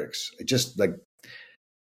lyrics. Just like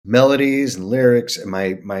melodies and lyrics. And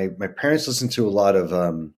my parents listened to a lot of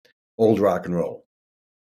old rock and roll.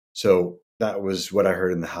 So that was what I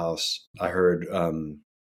heard in the house. I heard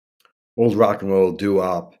old rock and roll,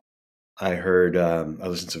 doo-wop. I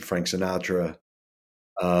listened to Frank Sinatra.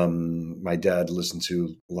 My dad listened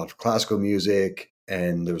to a lot of classical music,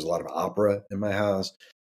 and there was a lot of opera in my house.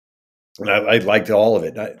 And I liked all of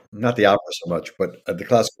it. Not the opera so much, but the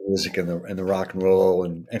classical music and the rock and roll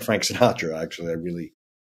and Frank Sinatra. Actually, I really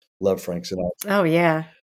love Frank Sinatra. Oh yeah.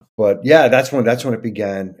 But yeah, that's when it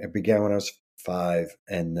began. It began when I was 5,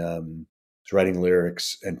 and was writing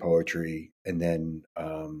lyrics and poetry, and then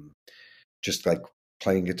just like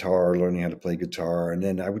playing guitar, learning how to play guitar, and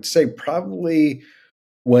then I would say probably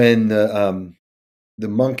when the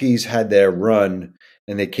Monkees had their run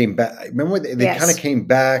and they came back. Remember they Yes. kind of came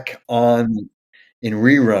back on in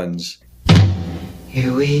reruns.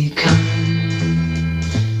 Here we come,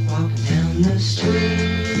 walking down the street.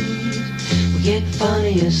 We get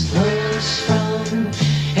funniest looks from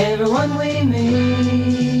everyone we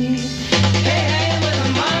meet. Hey, hey, we're the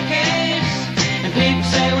Monkees, and people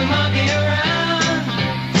say we monkey around,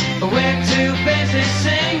 but we're too busy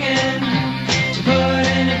singing to put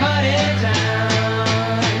anybody down.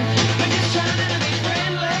 We're just trying to be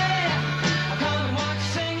friendly. I come and watch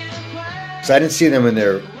singing and play. So I didn't see them in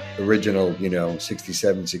their original,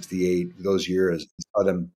 67, 68, those years. I saw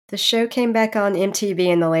them The show came back on MTV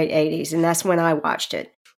in the late 80s, and that's when I watched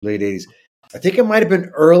it. late 80s. I think it might have been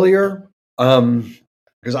earlier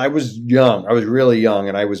because I was young. I was really young,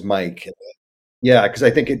 and I was Mike. Yeah, because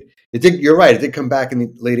I think it did. You're right. It did come back in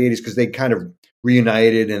the late 80s because they kind of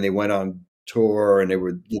reunited and they went on tour, and they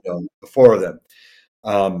were, the four of them.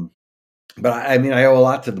 But I mean, I owe a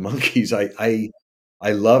lot to the Monkees.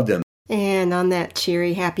 I loved them. And on that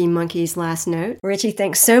cheery, happy Monkees last note, Richie,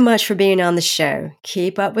 thanks so much for being on the show.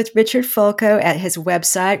 Keep up with Richard Fulco at his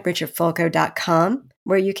website, richardfulco.com,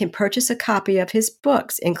 where you can purchase a copy of his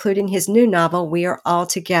books, including his new novel, We Are All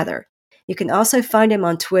Together. You can also find him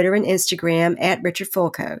on Twitter and Instagram at Richard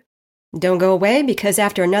Fulco. Don't go away, because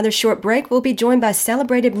after another short break, we'll be joined by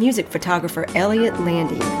celebrated music photographer Elliott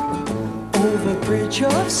Landy. Over bridge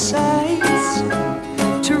of sights,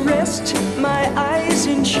 to rest my eyes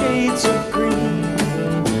in shades of green,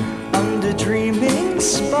 under dreaming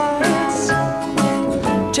spires,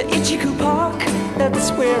 to Ichiku Park,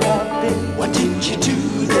 that's where I've been. What did you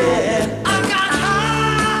do there? I got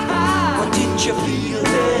high. What did you feel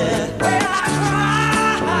there? Well, I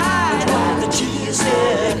cried. Why the tears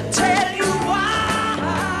there? Tell you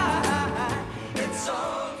why. It's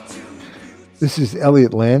all too beautiful. This is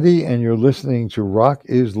Elliott Landy, and you're listening to Rock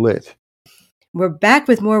is Lit. We're back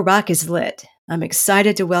with more Rock is Lit. I'm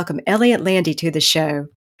excited to welcome Elliott Landy to the show.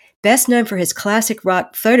 Best known for his classic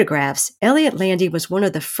rock photographs, Elliott Landy was one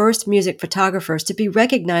of the first music photographers to be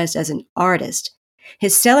recognized as an artist.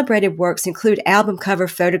 His celebrated works include album cover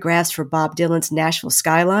photographs for Bob Dylan's Nashville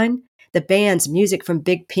Skyline, the band's Music from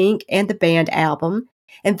Big Pink and the Band album,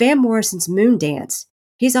 and Van Morrison's Moondance.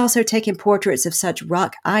 He's also taken portraits of such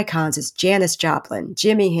rock icons as Janis Joplin,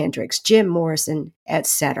 Jimi Hendrix, Jim Morrison,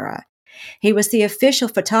 etc. He was the official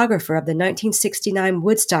photographer of the 1969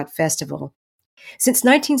 Woodstock Festival. Since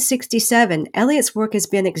 1967, Elliott's work has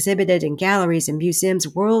been exhibited in galleries and museums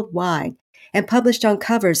worldwide and published on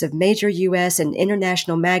covers of major U.S. and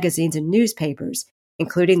international magazines and newspapers,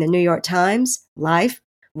 including the New York Times, Life,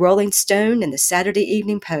 Rolling Stone, and the Saturday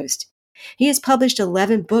Evening Post. He has published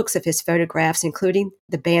 11 books of his photographs, including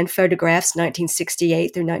The Band Photographs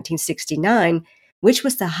 1968 through 1969, which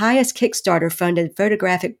was the highest Kickstarter-funded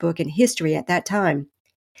photographic book in history at that time.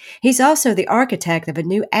 He's also the architect of a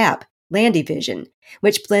new app, Landy Vision,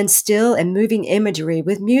 which blends still and moving imagery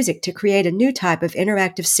with music to create a new type of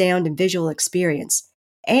interactive sound and visual experience.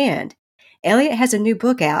 And Elliott has a new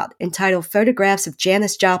book out entitled Photographs of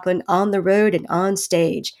Janis Joplin on the Road and on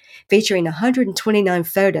Stage, featuring 129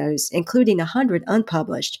 photos, including 100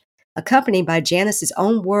 unpublished, accompanied by Janis's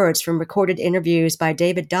own words from recorded interviews by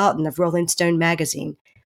David Dalton of Rolling Stone magazine.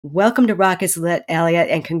 Welcome to Rock is Lit, Elliott,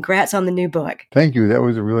 and congrats on the new book. Thank you. That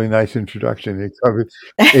was a really nice introduction.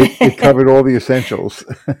 It covered all the essentials.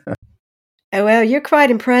 Oh, well, you're quite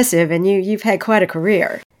impressive, and you've had quite a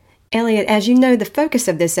career. Elliott, as you know, the focus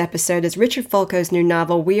of this episode is Richard Fulco's new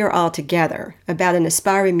novel, We Are All Together, about an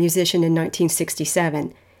aspiring musician in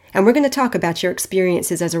 1967. And we're going to talk about your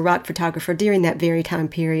experiences as a rock photographer during that very time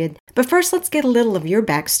period. But first, let's get a little of your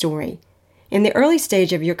backstory. In the early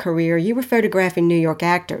stage of your career, you were photographing New York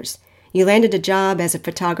actors. You landed a job as a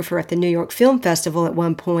photographer at the New York Film Festival at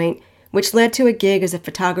one point, which led to a gig as a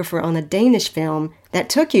photographer on a Danish film that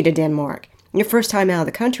took you to Denmark, your first time out of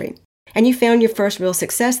the country. And you found your first real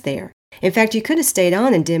success there. In fact, you could have stayed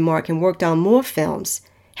on in Denmark and worked on more films.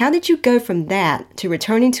 How did you go from that to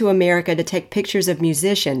returning to America to take pictures of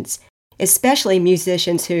musicians? especially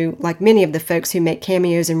musicians who, like many of the folks who make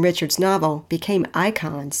cameos in Richard's novel, became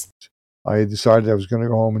icons. I had decided I was going to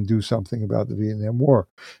go home and do something about the Vietnam War.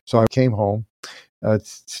 So I came home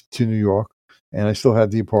to New York, and I still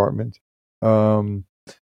had the apartment.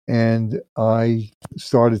 And I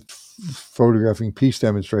started photographing peace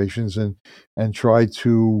demonstrations and tried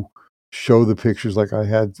to show the pictures. Like I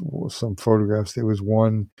had some photographs. There was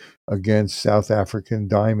one against South African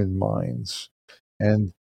diamond mines,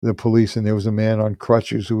 and the police, and there was a man on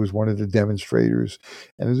crutches who was one of the demonstrators,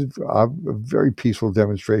 and it was a very peaceful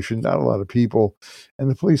demonstration, not a lot of people, and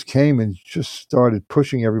the police came and just started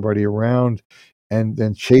pushing everybody around and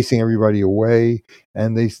then chasing everybody away,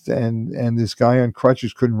 and this guy on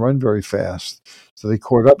crutches couldn't run very fast, so they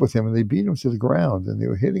caught up with him and they beat him to the ground, and they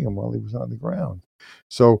were hitting him while he was on the ground.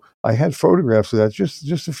 So I had photographs of that,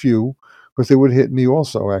 just a few, because they would hit me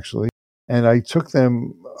also, actually. And I took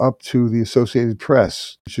them up to the Associated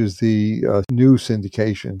Press, which is the news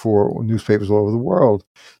syndication for newspapers all over the world,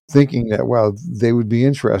 thinking that, wow, they would be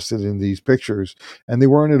interested in these pictures. And they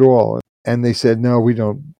weren't at all. And they said, no, we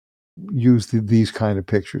don't use these kind of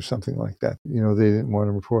pictures, something like that. You know, they didn't want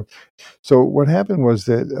to report. So what happened was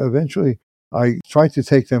that eventually I tried to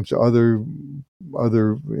take them to other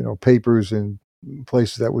papers and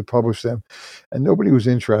places that would publish them, and nobody was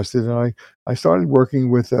interested. And I started working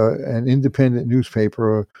with an independent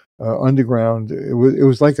newspaper, underground. It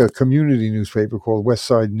was like a community newspaper called West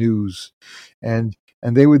Side News, and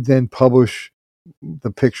they would then publish the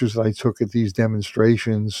pictures that I took at these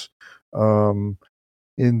demonstrations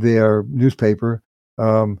in their newspaper,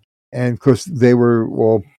 and because they were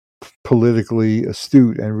all politically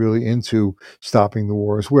astute and really into stopping the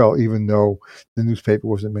war as well, even though the newspaper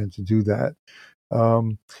wasn't meant to do that.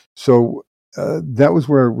 So that was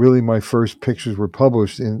where really my first pictures were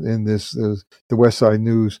published in this the West Side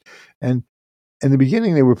News. And in the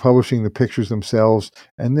beginning, they were publishing the pictures themselves,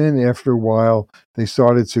 and then after a while, they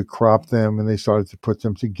started to crop them and they started to put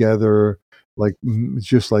them together, like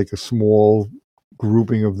just like a small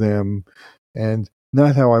grouping of them, and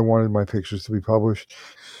not how I wanted my pictures to be published.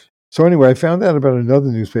 So anyway, I found out about another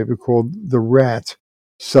newspaper called The Rat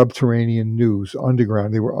Subterranean News,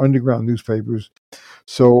 underground. They were underground newspapers.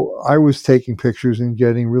 So I was taking pictures and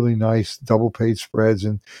getting really nice double-page spreads,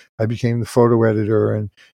 and I became the photo editor,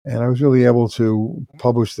 and I was really able to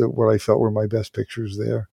publish what I felt were my best pictures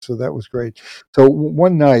there. So that was great. So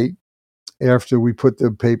one night after we put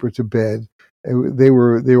the paper to bed,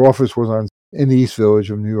 their office was in the East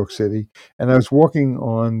Village of New York City, and I was walking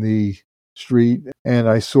on the street, and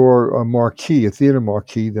I saw a theater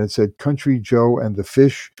marquee that said Country Joe and the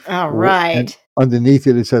Fish. All right. And underneath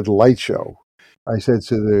it said Light Show. I said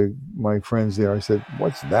to my friends there, I said,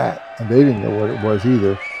 "What's that?" And they didn't know what it was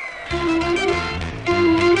either.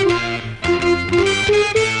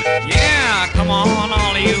 Yeah, come on,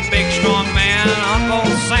 all of you big strong men. Uncle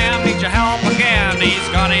Sam needs your help again. He's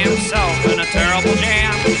got himself in a terrible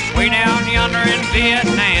jam. Way down yonder in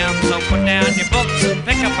Vietnam. So put down your books and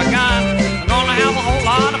pick up a gun. We're gonna have a whole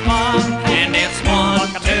lot of fun. And it's 1,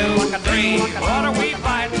 2, 3. What are we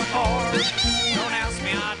fighting for? Don't ask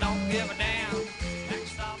me, I don't give a damn.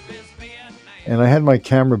 Next stop is Vietnam. And I had my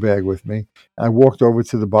camera bag with me. I walked over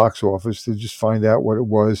to the box office to just find out what it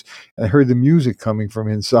was. And I heard the music coming from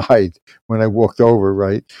inside when I walked over,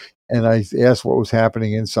 right? And I asked what was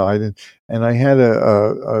happening inside. And I had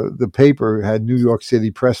the paper had New York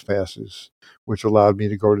City press passes, which allowed me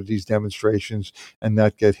to go to these demonstrations and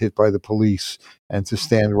not get hit by the police and to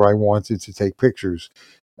stand where I wanted to take pictures.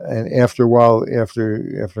 And after a while,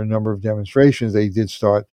 after a number of demonstrations, they did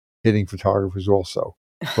start hitting photographers also.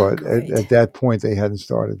 But at that point, they hadn't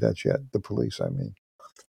started that yet. The police, I mean,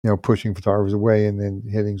 pushing photographers away and then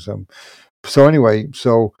hitting some. So anyway,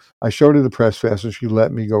 I showed her the press pass, and she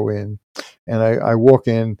let me go in. And I walk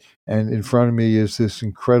in, and in front of me is this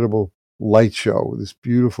incredible light show, this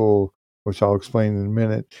beautiful, which I'll explain in a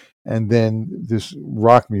minute, and then this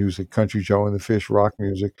rock music, Country Joe and the Fish rock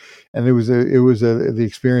music, and it was the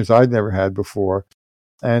experience I'd never had before.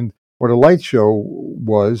 And what a light show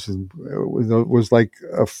was like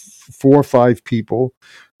 4 or 5 people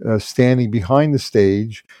standing behind the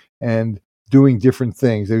stage and doing different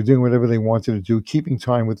things. They were doing whatever they wanted to do, keeping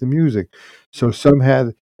time with the music. So some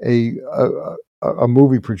had a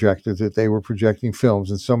movie projector that they were projecting films,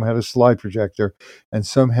 and some had a slide projector, and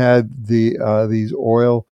some had these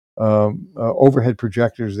oil overhead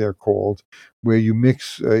projectors, they're called, where you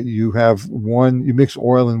mix you mix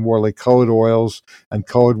oil and water, like colored oils and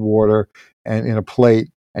colored water, and in a plate,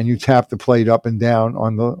 and you tap the plate up and down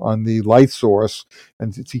on the light source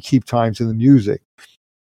and to keep time to the music.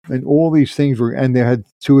 and all these things were, and they had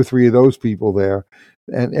 2 or 3 of those people there,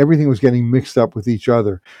 and everything was getting mixed up with each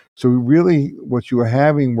other. So really, what you were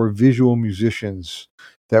having were visual musicians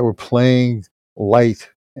that were playing light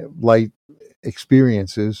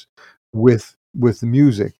experiences with the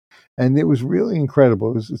music, and it was really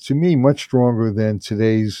incredible. It was, to me, much stronger than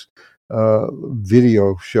today's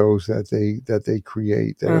video shows that they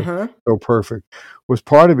create that are so perfect. Was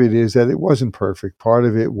part of it is that it wasn't perfect. Part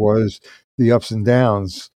of it was the ups and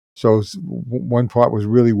downs. So one part was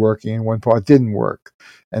really working and one part didn't work,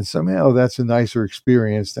 and somehow that's a nicer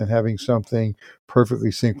experience than having something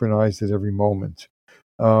perfectly synchronized at every moment.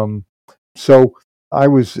 Um, so I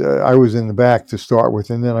was in the back to start with,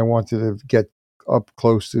 and then I wanted to get up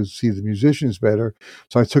close to see the musicians better.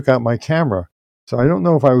 So I took out my camera. So I don't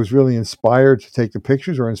know if I was really inspired to take the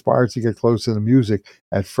pictures or inspired to get close to the music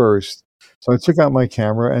at first. So I took out my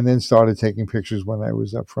camera and then started taking pictures when I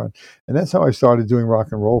was up front. And that's how I started doing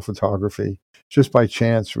rock and roll photography, just by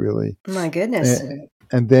chance, really. My goodness.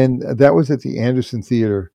 And then that was at the Anderson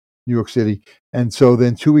Theater, New York City. And so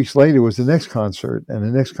then 2 weeks later was the next concert. And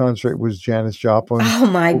the next concert was Janis Joplin. Oh,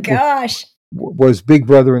 my gosh. Was Big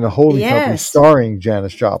Brother and the Holding Company, Yes. starring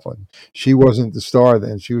Janis Joplin. She wasn't the star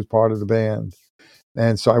then. She was part of the band.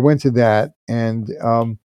 And so I went to that. And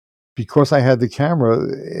because I had the camera,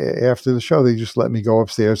 after the show, they just let me go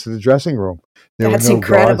upstairs to the dressing room. There That's were no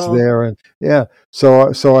incredible. guards there. And yeah,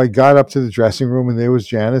 so I got up to the dressing room, and there was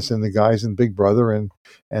Janis and the guys in Big Brother and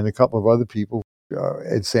a couple of other people.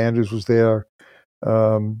 Ed Sanders was there.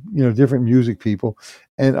 Different music people.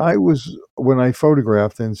 And when I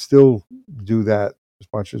photographed, and still do that as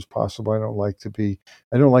much as possible, I don't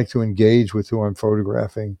like to engage with who I'm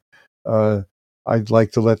photographing. I'd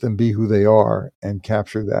like to let them be who they are and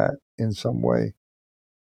capture that in some way.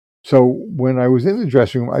 So when I was in the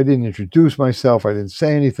dressing room, I didn't introduce myself. I didn't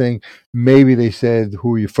say anything. Maybe they said,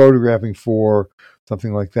 "Who are you photographing for?"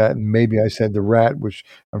 Something like that. And maybe I said the Rat, which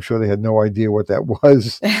I'm sure they had no idea what that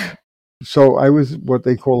was. So I was what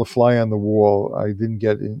they call a fly on the wall. I didn't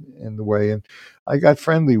get in the way, and I got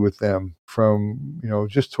friendly with them from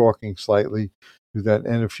just talking slightly to that.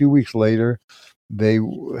 And a few weeks later, they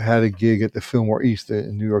had a gig at the Fillmore East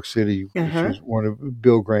in New York City, which is one of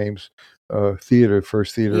Bill Graham's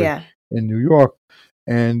first theater in New York,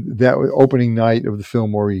 and that was opening night of the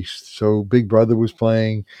Fillmore East. So Big Brother was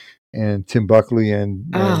playing, and Tim Buckley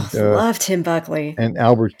and love Tim Buckley and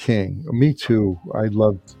Albert King. Me too. I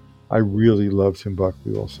really loved Tim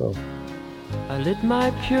Buckley also. I lit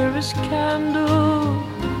my purest candle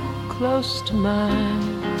close to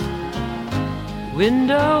mine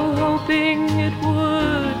window, hoping it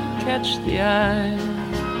would catch the eye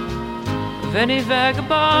of any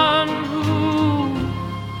vagabond who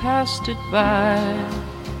passed it by.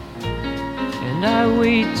 And I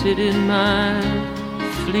waited in my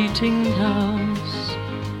fleeting house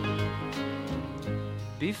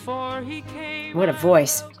before he came. What a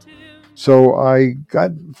voice. So I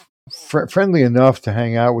got friendly enough to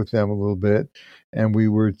hang out with them a little bit, and we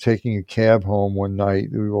were taking a cab home one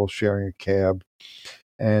night. We were all sharing a cab,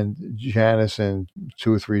 and Janis and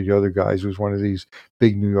 2 or 3 of the other guys, it was one of these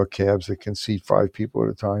big New York cabs that can seat 5 people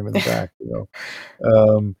at a time in the back,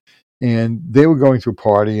 and they were going to a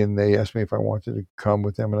party, and they asked me if I wanted to come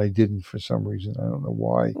with them, and I didn't for some reason. I don't know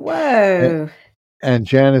why. Whoa. And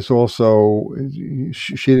Janis also,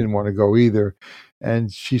 she didn't want to go either.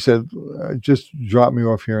 And she said, just drop me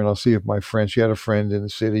off here and I'll see if my friend, she had a friend in the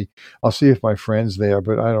city, I'll see if my friend's there,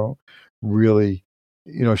 but I don't really,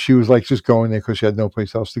 she was like just going there because she had no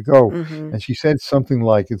place else to go. Mm-hmm. And she said something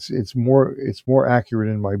like, it's more accurate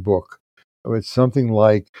in my book. It's something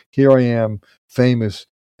like, here I am, famous,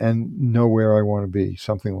 and know where I want to be,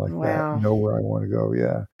 something like Wow. that, know where I want to go,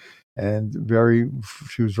 yeah. And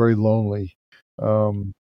she was very lonely. My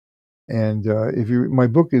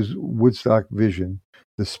book is Woodstock Vision,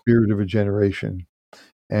 The Spirit of a Generation.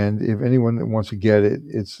 And if anyone that wants to get it,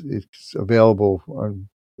 it's available.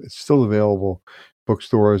 It's still available,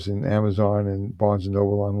 bookstores and Amazon and Barnes and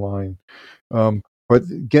Noble online. But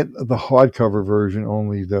get the hardcover version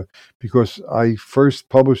only, because I first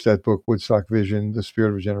published that book, Woodstock Vision, The Spirit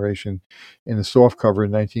of a Generation, in a softcover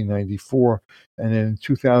in 1994, and then in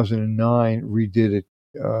 2009 redid it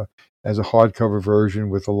as a hardcover version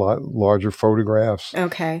with a lot larger photographs.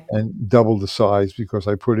 Okay. And double the size, because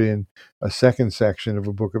I put in a second section of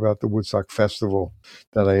a book about the Woodstock Festival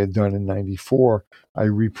that I had done in 94. I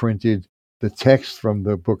reprinted the text from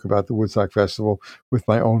the book about the Woodstock Festival with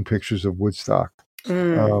my own pictures of Woodstock.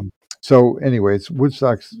 So anyway, it's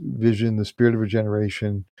Woodstock's Vision, The Spirit of a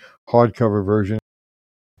Generation, hardcover version.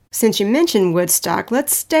 Since you mentioned Woodstock,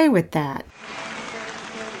 let's stay with that.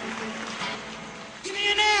 Give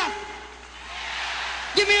me an F!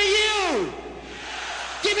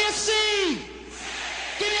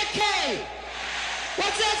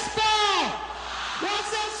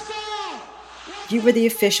 you were the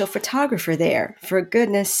official photographer there. For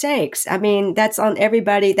goodness sakes. I mean, that's on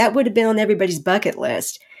everybody. That would have been on everybody's bucket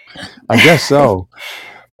list. I guess so.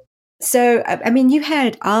 So, I mean, you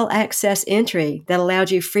had all access entry that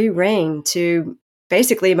allowed you free reign to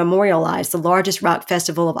basically memorialize the largest rock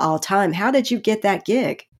festival of all time. How did you get that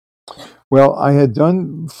gig? Well, I had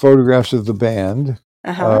done photographs of the band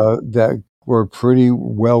that were pretty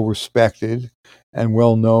well respected and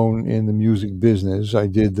well known in the music business. I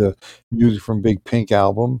did the music from Big Pink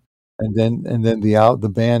album, and then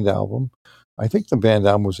the band album. I think the band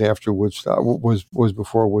album was after Woodstock, was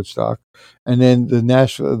before Woodstock, and then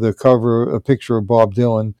the cover, a picture of Bob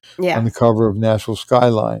Dylan on the cover of Nashville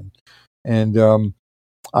Skyline, and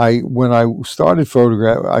when I started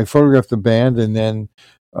I photographed the band, and then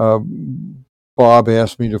Bob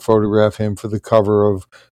asked me to photograph him for the cover of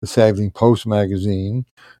the Sagging Post magazine.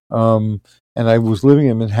 And I was living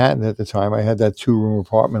in Manhattan at the time. I had that 2-room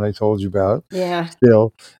apartment I told you about. Yeah.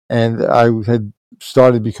 Still, and I had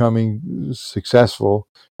started becoming successful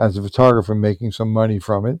as a photographer, making some money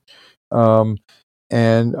from it.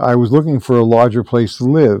 And I was looking for a larger place to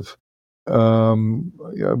live, a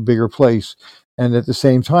bigger place. And at the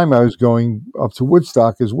same time, I was going up to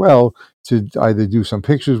Woodstock as well to either do some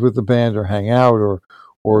pictures with the band or hang out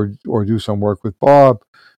or do some work with Bob.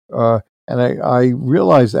 And I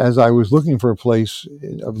realized as I was looking for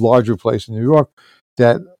a larger place in New York,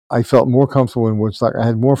 that I felt more comfortable in Woodstock. I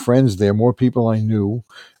had more friends there, more people I knew.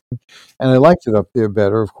 And I liked it up there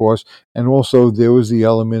better, of course. And also there was the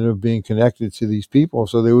element of being connected to these people.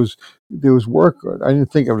 So there was work. I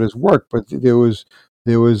didn't think of it as work, but there was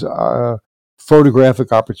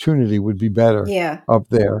photographic opportunity would be better up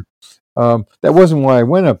there. That wasn't why I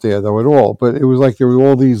went up there though at all, but it was like there were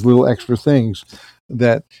all these little extra things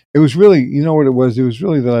that it was really, you know what it was? It was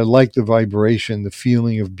really that I liked the vibration, the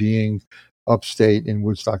feeling of being upstate in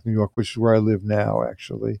Woodstock, New York, which is where I live now,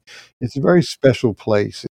 actually. It's a very special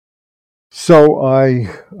place. So I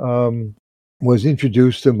was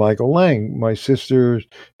introduced to Michael Lang. My sister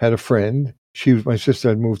had a friend. My sister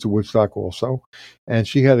had moved to Woodstock also, and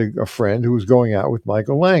she had a friend who was going out with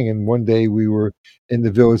Michael Lang. And one day we were in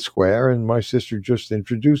the Village Square, and my sister just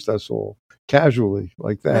introduced us all casually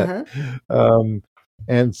like that.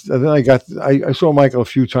 And then I saw Michael a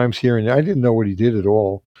few times here and there. I didn't know what he did at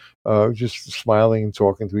all, just smiling and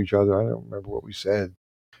talking to each other. I don't remember what we said.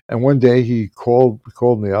 And one day he called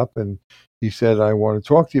me up and he said, "I want to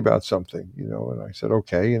talk to you about something," and I said,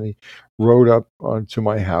 "Okay." And he rode up onto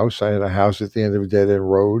my house. I had a house at the end of a dead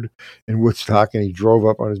end road in Woodstock, and he drove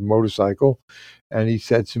up on his motorcycle and he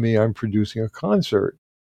said to me, "I'm producing a concert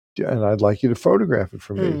and I'd like you to photograph it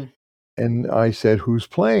for me." And I said, "Who's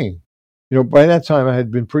playing?" By that time I had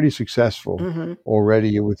been pretty successful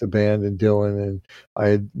already with the band and Dylan, and I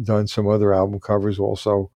had done some other album covers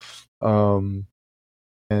also.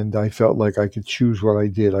 And I felt like I could choose what I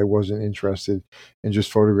did. I wasn't interested in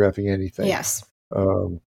just photographing anything. Yes.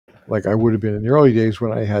 Like I would have been in the early days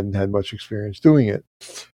when I hadn't had much experience doing it.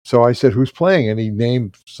 So I said, "Who's playing?" And he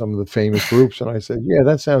named some of the famous groups. And I said, "Yeah,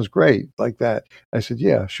 that sounds great." Like that. I said,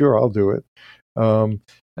 "Yeah, sure, I'll do it."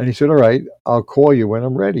 And he said, "All right, I'll call you when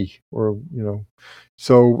I'm ready."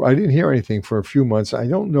 So I didn't hear anything for a few months. I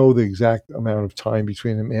don't know the exact amount of time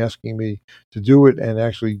between him asking me to do it and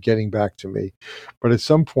actually getting back to me. But at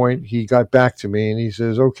some point he got back to me and he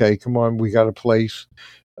says, "Okay, come on, we got a place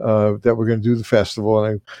that we're going to do the festival,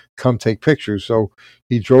 and I come take pictures." So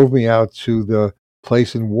he drove me out to the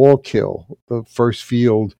place in Wallkill, the first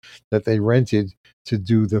field that they rented to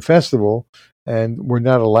do the festival. And we're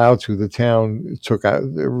not allowed to. The town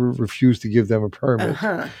refused to give them a permit.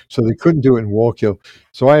 So they couldn't do it in Wallkill.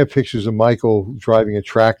 So I have pictures of Michael driving a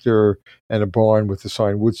tractor and a barn with the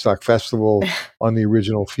sign Woodstock Festival on the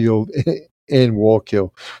original field in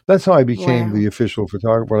Wallkill. That's how I became the official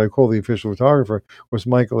photographer. What I call the official photographer was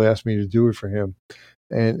Michael asked me to do it for him.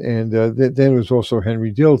 And then it was also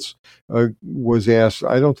Henry Diltz was asked.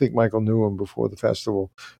 I don't think Michael knew him before the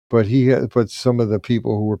festival, but but some of the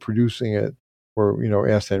people who were producing it were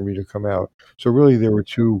asked Henry to come out. So really there were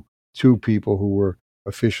two people who were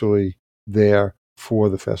officially there for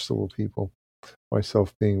the festival people,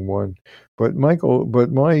 myself being one. But my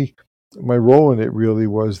role in it really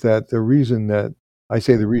was that the reason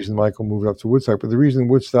Michael moved up to Woodstock, but the reason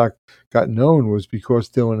Woodstock got known was because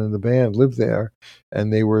Dylan and the band lived there,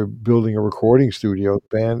 and they were building a recording studio.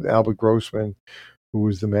 The band, Albert Grossman, who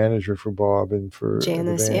was the manager for Bob and for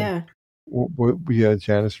Janice, the band. We had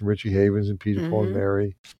Janice and Richie Havens and Peter Paul and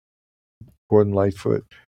Mary, Gordon Lightfoot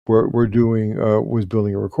were doing was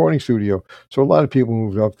building a recording studio. So a lot of people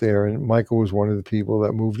moved up there, and Michael was one of the people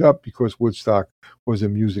that moved up because Woodstock was a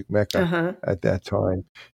music mecca at that time.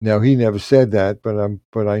 Now he never said that,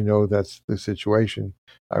 but I know that's the situation.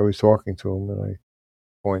 I was talking to him, and I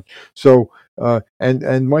point. So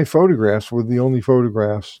and my photographs were the only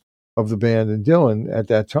photographs of the band and Dylan at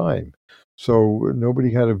that time. So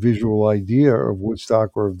nobody had a visual idea of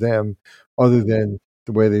Woodstock or of them other than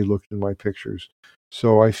the way they looked in my pictures.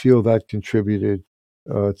 So I feel that contributed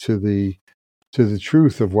to the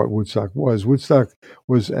truth of what Woodstock was. Woodstock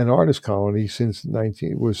was an artist colony since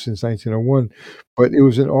 1901, but it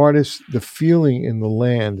was an artist. The feeling in the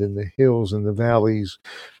land, in the hills, and the valleys,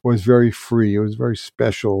 was very free. It was a very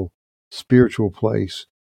special, spiritual place,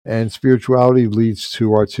 and spirituality leads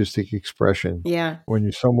to artistic expression. Yeah.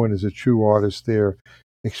 When someone is a true artist, they're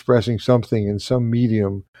expressing something in some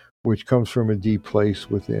medium which comes from a deep place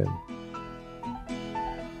within.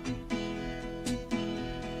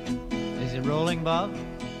 Rolling, Bob?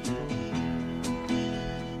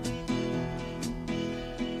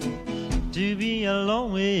 To be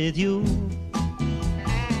alone with you,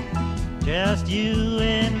 just you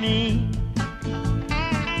and me.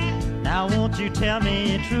 Now won't you tell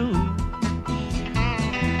me true?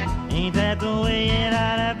 Ain't that the way it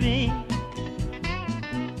ought to be?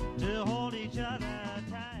 To hold each other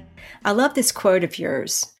tight. I love this quote of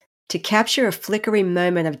yours. To capture a flickering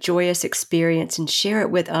moment of joyous experience and share it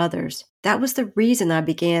with others. That was the reason I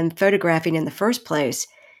began photographing in the first place.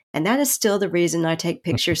 And that is still the reason I take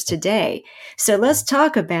pictures today. So let's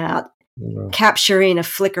talk about capturing a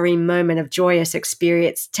flickering moment of joyous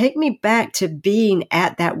experience. Take me back to being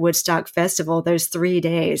at that Woodstock festival those 3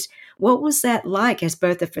 days. What was that like as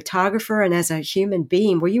both a photographer and as a human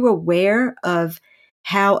being? Were you aware of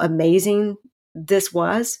how amazing this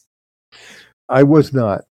was? I was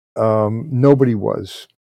not. Nobody was.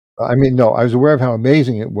 I mean, no, I was aware of how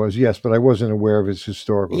amazing it was, yes, but I wasn't aware of its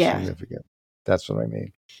historical significance. That's what I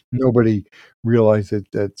mean. Nobody realized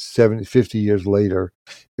that 50 years later,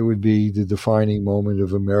 it would be the defining moment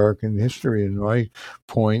of American history. And my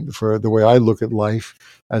point for the way I look at life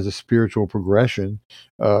as a spiritual progression,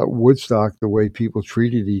 Woodstock, the way people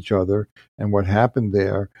treated each other and what happened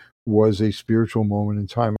there was a spiritual moment in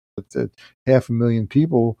time. 500,000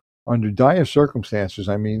 people under dire circumstances.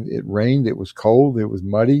 I mean, it rained, it was cold, it was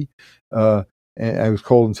muddy, and it was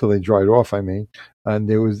cold until they dried off, and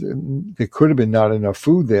there could have been not enough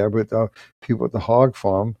food there, but people at the hog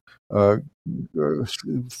farm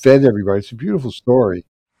fed everybody. It's a beautiful story.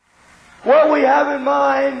 What we have in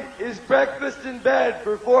mind is breakfast in bed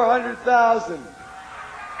for 400,000.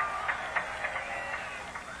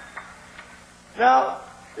 Now,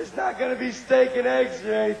 it's not going to be steak and eggs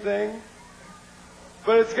or anything,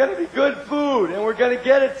 but it's going to be good food, and we're going to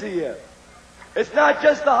get it to you. It's not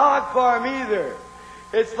just the hog farm either.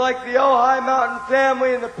 It's like the Ojai Mountain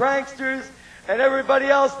family and the pranksters and everybody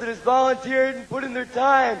else that has volunteered and put in their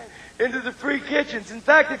time into the free kitchens. In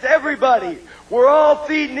fact, it's everybody. We're all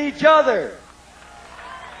feeding each other.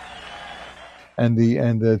 And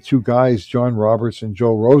the two guys, John Roberts and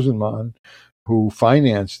Joel Rosenman, who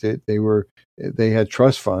financed it, they had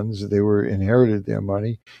trust funds. They inherited their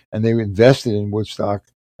money, and they invested in Woodstock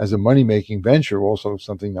as a money-making venture, also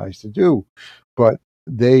something nice to do. But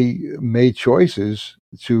they made choices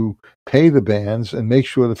to pay the bands and make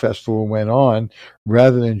sure the festival went on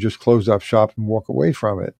rather than just close up shop and walk away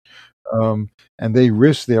from it. And they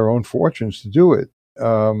risked their own fortunes to do it,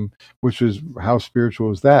 which is how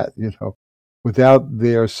spiritual is that, without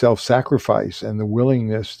their self-sacrifice and the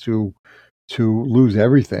willingness to lose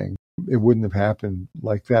everything, it wouldn't have happened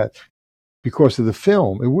like that. Because of the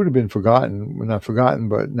film, it would have been forgotten, not forgotten,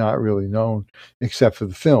 but not really known, except for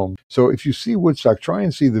the film. So if you see Woodstock, try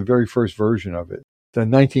and see the very first version of it. The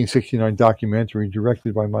 1969 documentary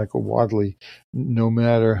directed by Michael Wadley, no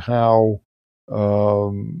matter how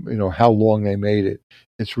long they made it,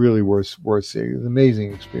 it's really worth seeing. It's an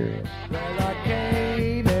amazing experience. Well, I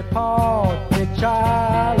came upon the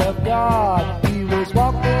child of God. He was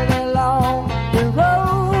walking along the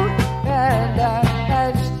road, and I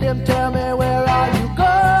asked him, tell me, where are you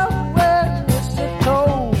going? Mister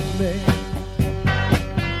told me.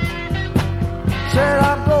 Said,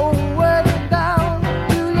 I'm going down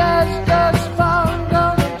to Lester's Farm,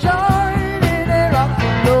 gonna join in a rock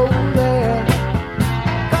and rollin'.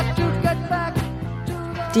 Got to get back to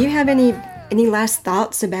the... Do you have any last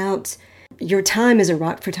thoughts about your time as a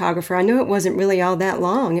rock photographer? I know it wasn't really all that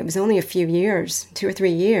long. It was only a few years, 2 or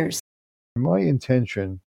 3 years. My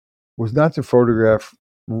intention was not to photograph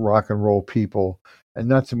rock and roll people and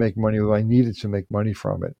not to make money. I needed to make money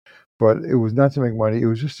from it, but it was not to make money. It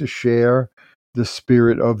was just to share the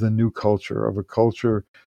spirit of the new culture, of a culture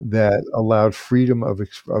that allowed freedom of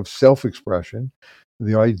self-expression.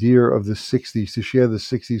 The idea of the 60s, to share the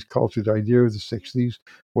 60s culture, the idea of the 60s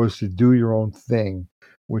was to do your own thing,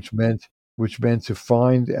 which meant to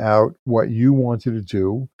find out what you wanted to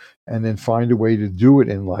do and then find a way to do it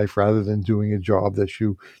in life rather than doing a job that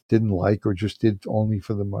you didn't like or just did only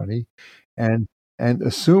for the money. And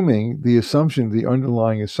the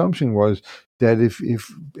underlying assumption was that if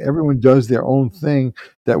everyone does their own thing,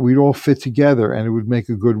 that we'd all fit together and it would make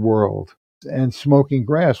a good world. And smoking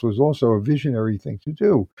grass was also a visionary thing to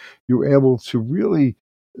do. You were able to really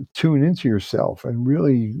tune into yourself and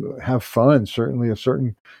really have fun, certainly a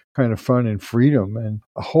certain kind of fun and freedom. And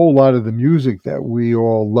a whole lot of the music that we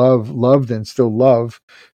all loved and still love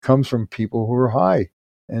comes from people who are high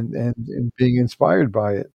and being inspired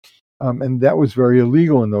by it. And that was very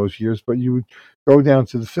illegal in those years, but you would go down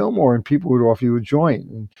to the Fillmore and people would offer you a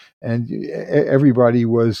joint, and everybody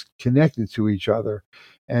was connected to each other.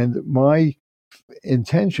 And my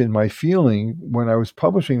intention, my feeling when I was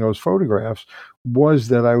publishing those photographs was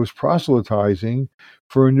that I was proselytizing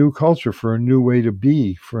for a new culture, for a new way to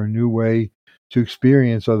be, for a new way to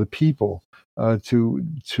experience other people,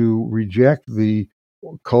 to reject the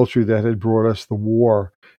culture that had brought us the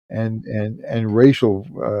war and racial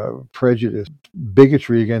prejudice,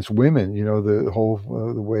 bigotry against women. The whole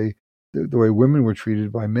the way women were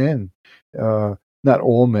treated by men, not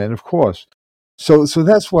all men, of course. So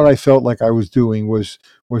that's what I felt like I was doing was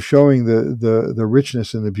showing the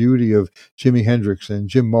richness and the beauty of Jimi Hendrix and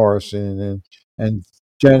Jim Morrison and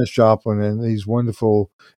Janis Joplin and these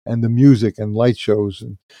wonderful, and the music and light shows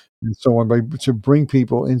and so on, to bring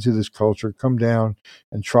people into this culture, come down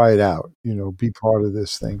and try it out, be part of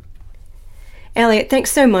this thing. Elliott,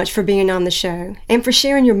 thanks so much for being on the show and for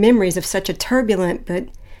sharing your memories of such a turbulent but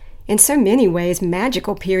in so many ways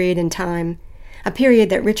magical period in time, a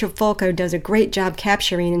period that Richard Fulco does a great job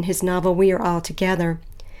capturing in his novel We Are All Together.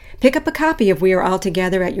 Pick up a copy of We Are All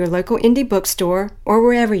Together at your local indie bookstore or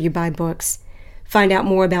wherever you buy books. Find out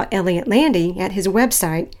more about Elliott Landy at his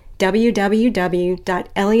website,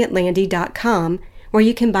 www.elliottlandy.com, where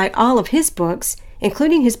you can buy all of his books,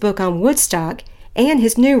 including his book on Woodstock and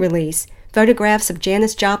his new release, Photographs of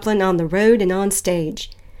Janis Joplin on the Road and on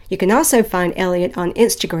Stage. You can also find Elliott on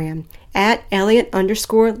Instagram at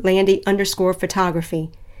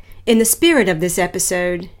Elliott_Landy_photography. In the spirit of this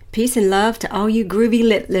episode, peace and love to all you groovy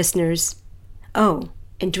lit listeners. Oh,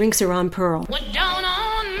 and drinks are on Pearl.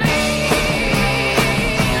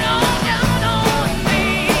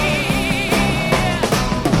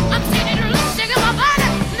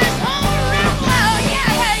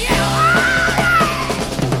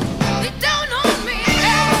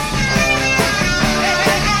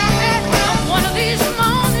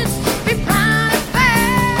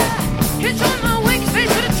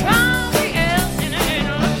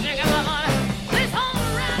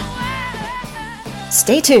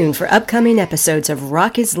 Stay tuned for upcoming episodes of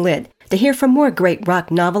Rock is Lit to hear from more great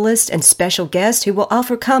rock novelists and special guests who will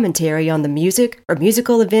offer commentary on the music or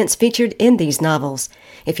musical events featured in these novels.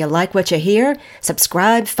 If you like what you hear,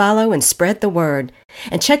 subscribe, follow, and spread the word.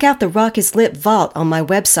 And check out the Rock is Lit Vault on my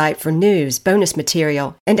website for news, bonus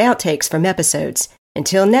material, and outtakes from episodes.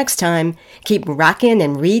 Until next time, keep rocking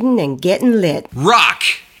and reading and getting lit. Rock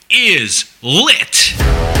is lit.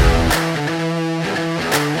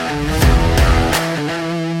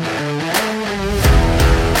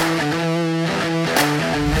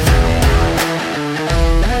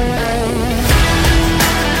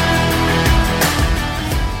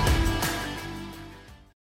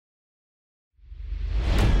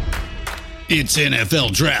 It's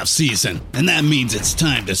NFL draft season, and that means it's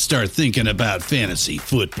time to start thinking about fantasy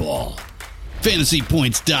football.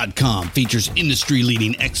 FantasyPoints.com features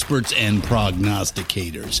industry-leading experts and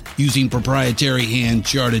prognosticators using proprietary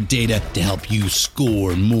hand-charted data to help you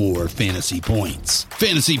score more fantasy points.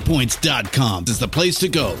 FantasyPoints.com is the place to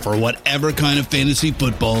go for whatever kind of fantasy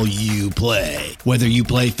football you play. Whether you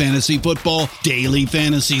play fantasy football, daily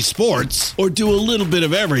fantasy sports, or do a little bit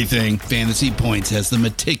of everything, Fantasy Points has the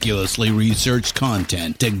meticulously researched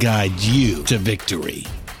content to guide you to victory.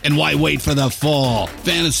 And why wait for the fall?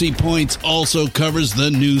 Fantasy Points also covers the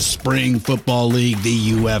new spring football league,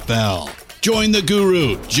 the UFL. Join the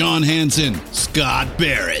guru, John Hansen, Scott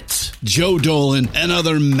Barrett, Joe Dolan, and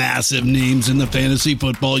other massive names in the fantasy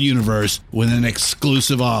football universe with an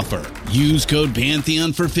exclusive offer. Use code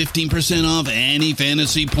Pantheon for 15% off any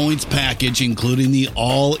Fantasy Points package, including the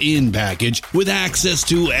all-in package, with access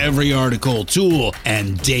to every article, tool,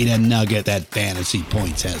 and data nugget that Fantasy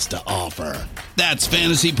Points has to offer. That's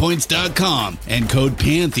fantasypoints.com and code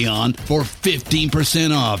Pantheon for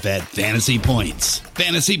 15% off at Fantasy Points.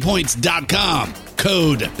 Fantasypoints.com,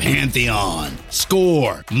 code Pantheon.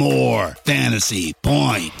 Score more fantasy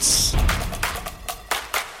points.